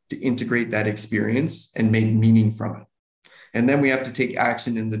to integrate that experience and make meaning from it. And then we have to take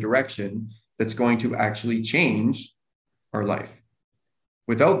action in the direction that's going to actually change our life.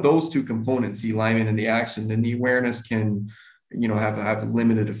 Without those two components, the alignment and the action, then the awareness can, have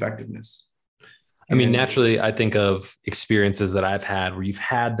limited effectiveness. I mean, naturally, I think of experiences that I've had where you've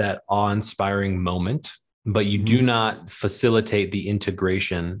had that awe-inspiring moment, but you do not facilitate the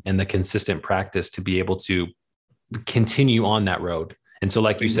integration and the consistent practice to be able to continue on that road. And so,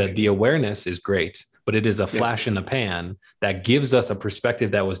 like you said, the awareness is great, but it is a flash in the pan that gives us a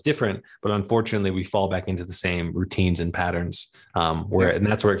perspective that was different. But unfortunately, we fall back into the same routines and patterns and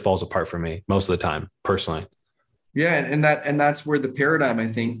that's where it falls apart for me most of the time, personally. Yeah. And that's where the paradigm, I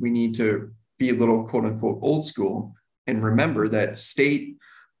think we need to be a little quote unquote old school and remember that state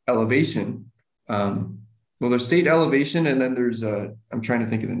elevation. There's state elevation and then there's I'm trying to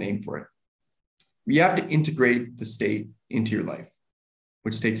think of the name for it. You have to integrate the state into your life,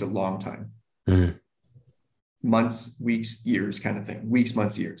 which takes a long time. Mm-hmm. Months, weeks, years kind of thing. Weeks,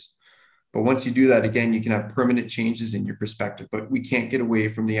 months, years. But once you do that, again, you can have permanent changes in your perspective. But we can't get away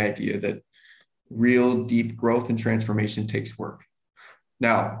from the idea that real deep growth and transformation takes work.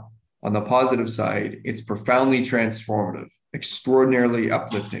 Now, on the positive side, it's profoundly transformative, extraordinarily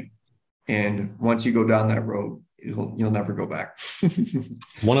uplifting. And once you go down that road, you'll never go back.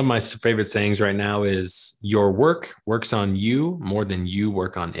 One of my favorite sayings right now is your work works on you more than you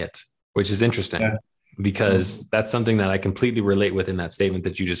work on it, which is interesting. Yeah. Because that's something that I completely relate with in that statement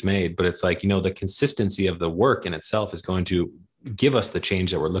that you just made. But it's like, the consistency of the work in itself is going to give us the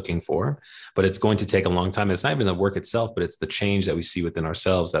change that we're looking for, but it's going to take a long time. It's not even the work itself, but it's the change that we see within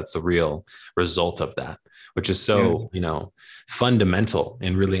ourselves. That's the real result of that, which is so, fundamental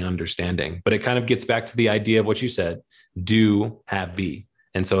in really understanding. But it kind of gets back to the idea of what you said, do, have, be.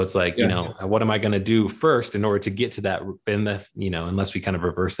 And so it's like, what am I going to do first in order to get to that in the, unless we kind of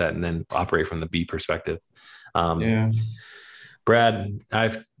reverse that and then operate from the B perspective. Brad,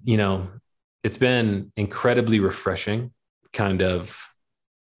 it's been incredibly refreshing kind of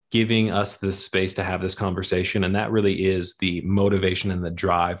giving us this space to have this conversation. And that really is the motivation and the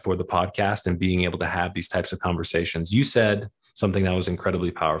drive for the podcast and being able to have these types of conversations. You said something that was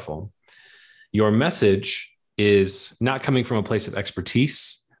incredibly powerful. Your message is not coming from a place of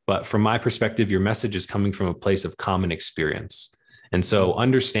expertise, but from my perspective, your message is coming from a place of common experience. And so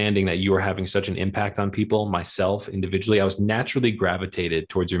understanding that you are having such an impact on people, myself individually, I was naturally gravitated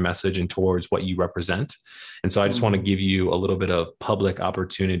towards your message and towards what you represent. And so I just want to give you a little bit of public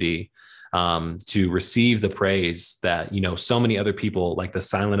opportunity to receive the praise that, so many other people, like the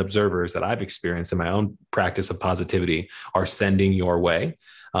silent observers that I've experienced in my own practice of positivity, are sending your way.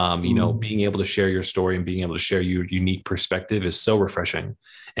 Being able to share your story and being able to share your unique perspective is so refreshing.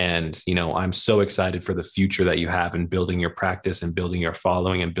 And, I'm so excited for the future that you have in building your practice and building your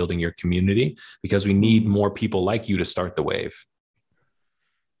following and building your community, because we need more people like you to start the wave.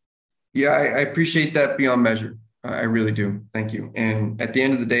 Yeah, I appreciate that beyond measure. I really do. Thank you. And at the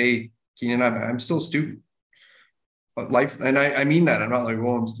end of the day, Keenan, I'm still a student. Life, and I mean that. I'm not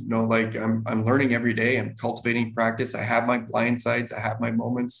like, I'm learning every day. I'm cultivating practice. I have my blind sides. I have my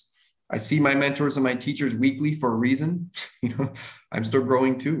moments. I see my mentors and my teachers weekly for a reason. I'm still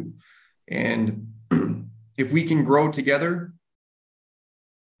growing too. And if we can grow together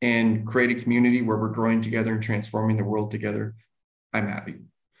and create a community where we're growing together and transforming the world together, I'm happy.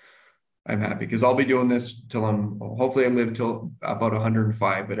 Because I'll be doing this till hopefully I live till about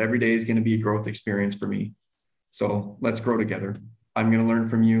 105, but every day is going to be a growth experience for me. So let's grow together. I'm going to learn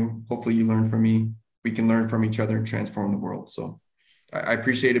from you. Hopefully you learn from me. We can learn from each other and transform the world. So I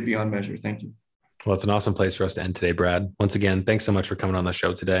appreciate it beyond measure. Thank you. Well, it's an awesome place for us to end today, Brad. Once again, thanks so much for coming on the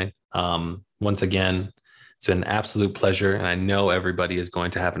show today. Once again, It's been an absolute pleasure. And I know everybody is going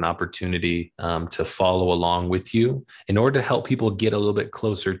to have an opportunity to follow along with you. In order to help people get a little bit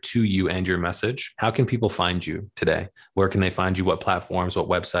closer to you and your message, how can people find you today? Where can they find you? What platforms, what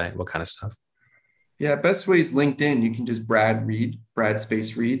website, what kind of stuff? Yeah, best way is LinkedIn. You can just Brad Reed, Brad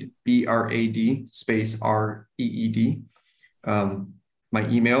space Reed, BRAD space REED. My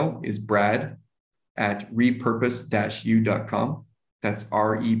email is brad@repurpose-u.com. That's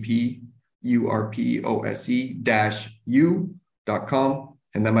REPURPOSE-u.com.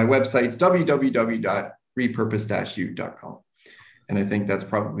 And then my website's www.repurpose-u.com. And I think that's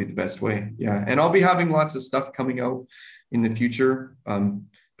probably the best way. Yeah. And I'll be having lots of stuff coming out in the future.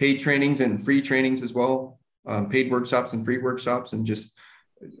 Paid trainings and free trainings as well. Paid workshops and free workshops. And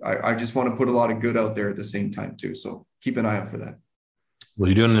I just want to put a lot of good out there at the same time too. So keep an eye out for that. Well,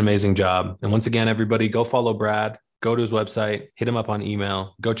 you're doing an amazing job. And once again, everybody, go follow Brad, go to his website, hit him up on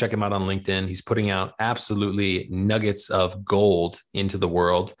email, go check him out on LinkedIn. He's putting out absolutely nuggets of gold into the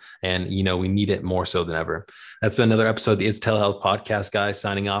world. And, we need it more so than ever. That's been another episode of the It's Telehealth podcast, guys.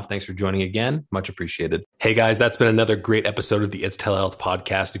 Signing off. Thanks for joining again. Much appreciated. Hey, guys, that's been another great episode of the It's Telehealth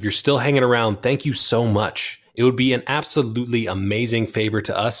podcast. If you're still hanging around, thank you so much. It would be an absolutely amazing favor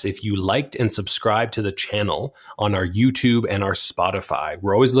to us if you liked and subscribed to the channel on our YouTube and our Spotify.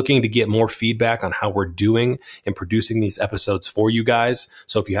 We're always looking to get more feedback on how we're doing in producing these episodes for you guys.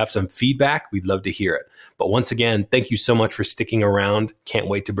 So if you have some feedback, we'd love to hear it. But once again, thank you so much for sticking around. Can't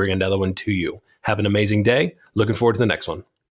wait to bring another one to you. Have an amazing day. Looking forward to the next one.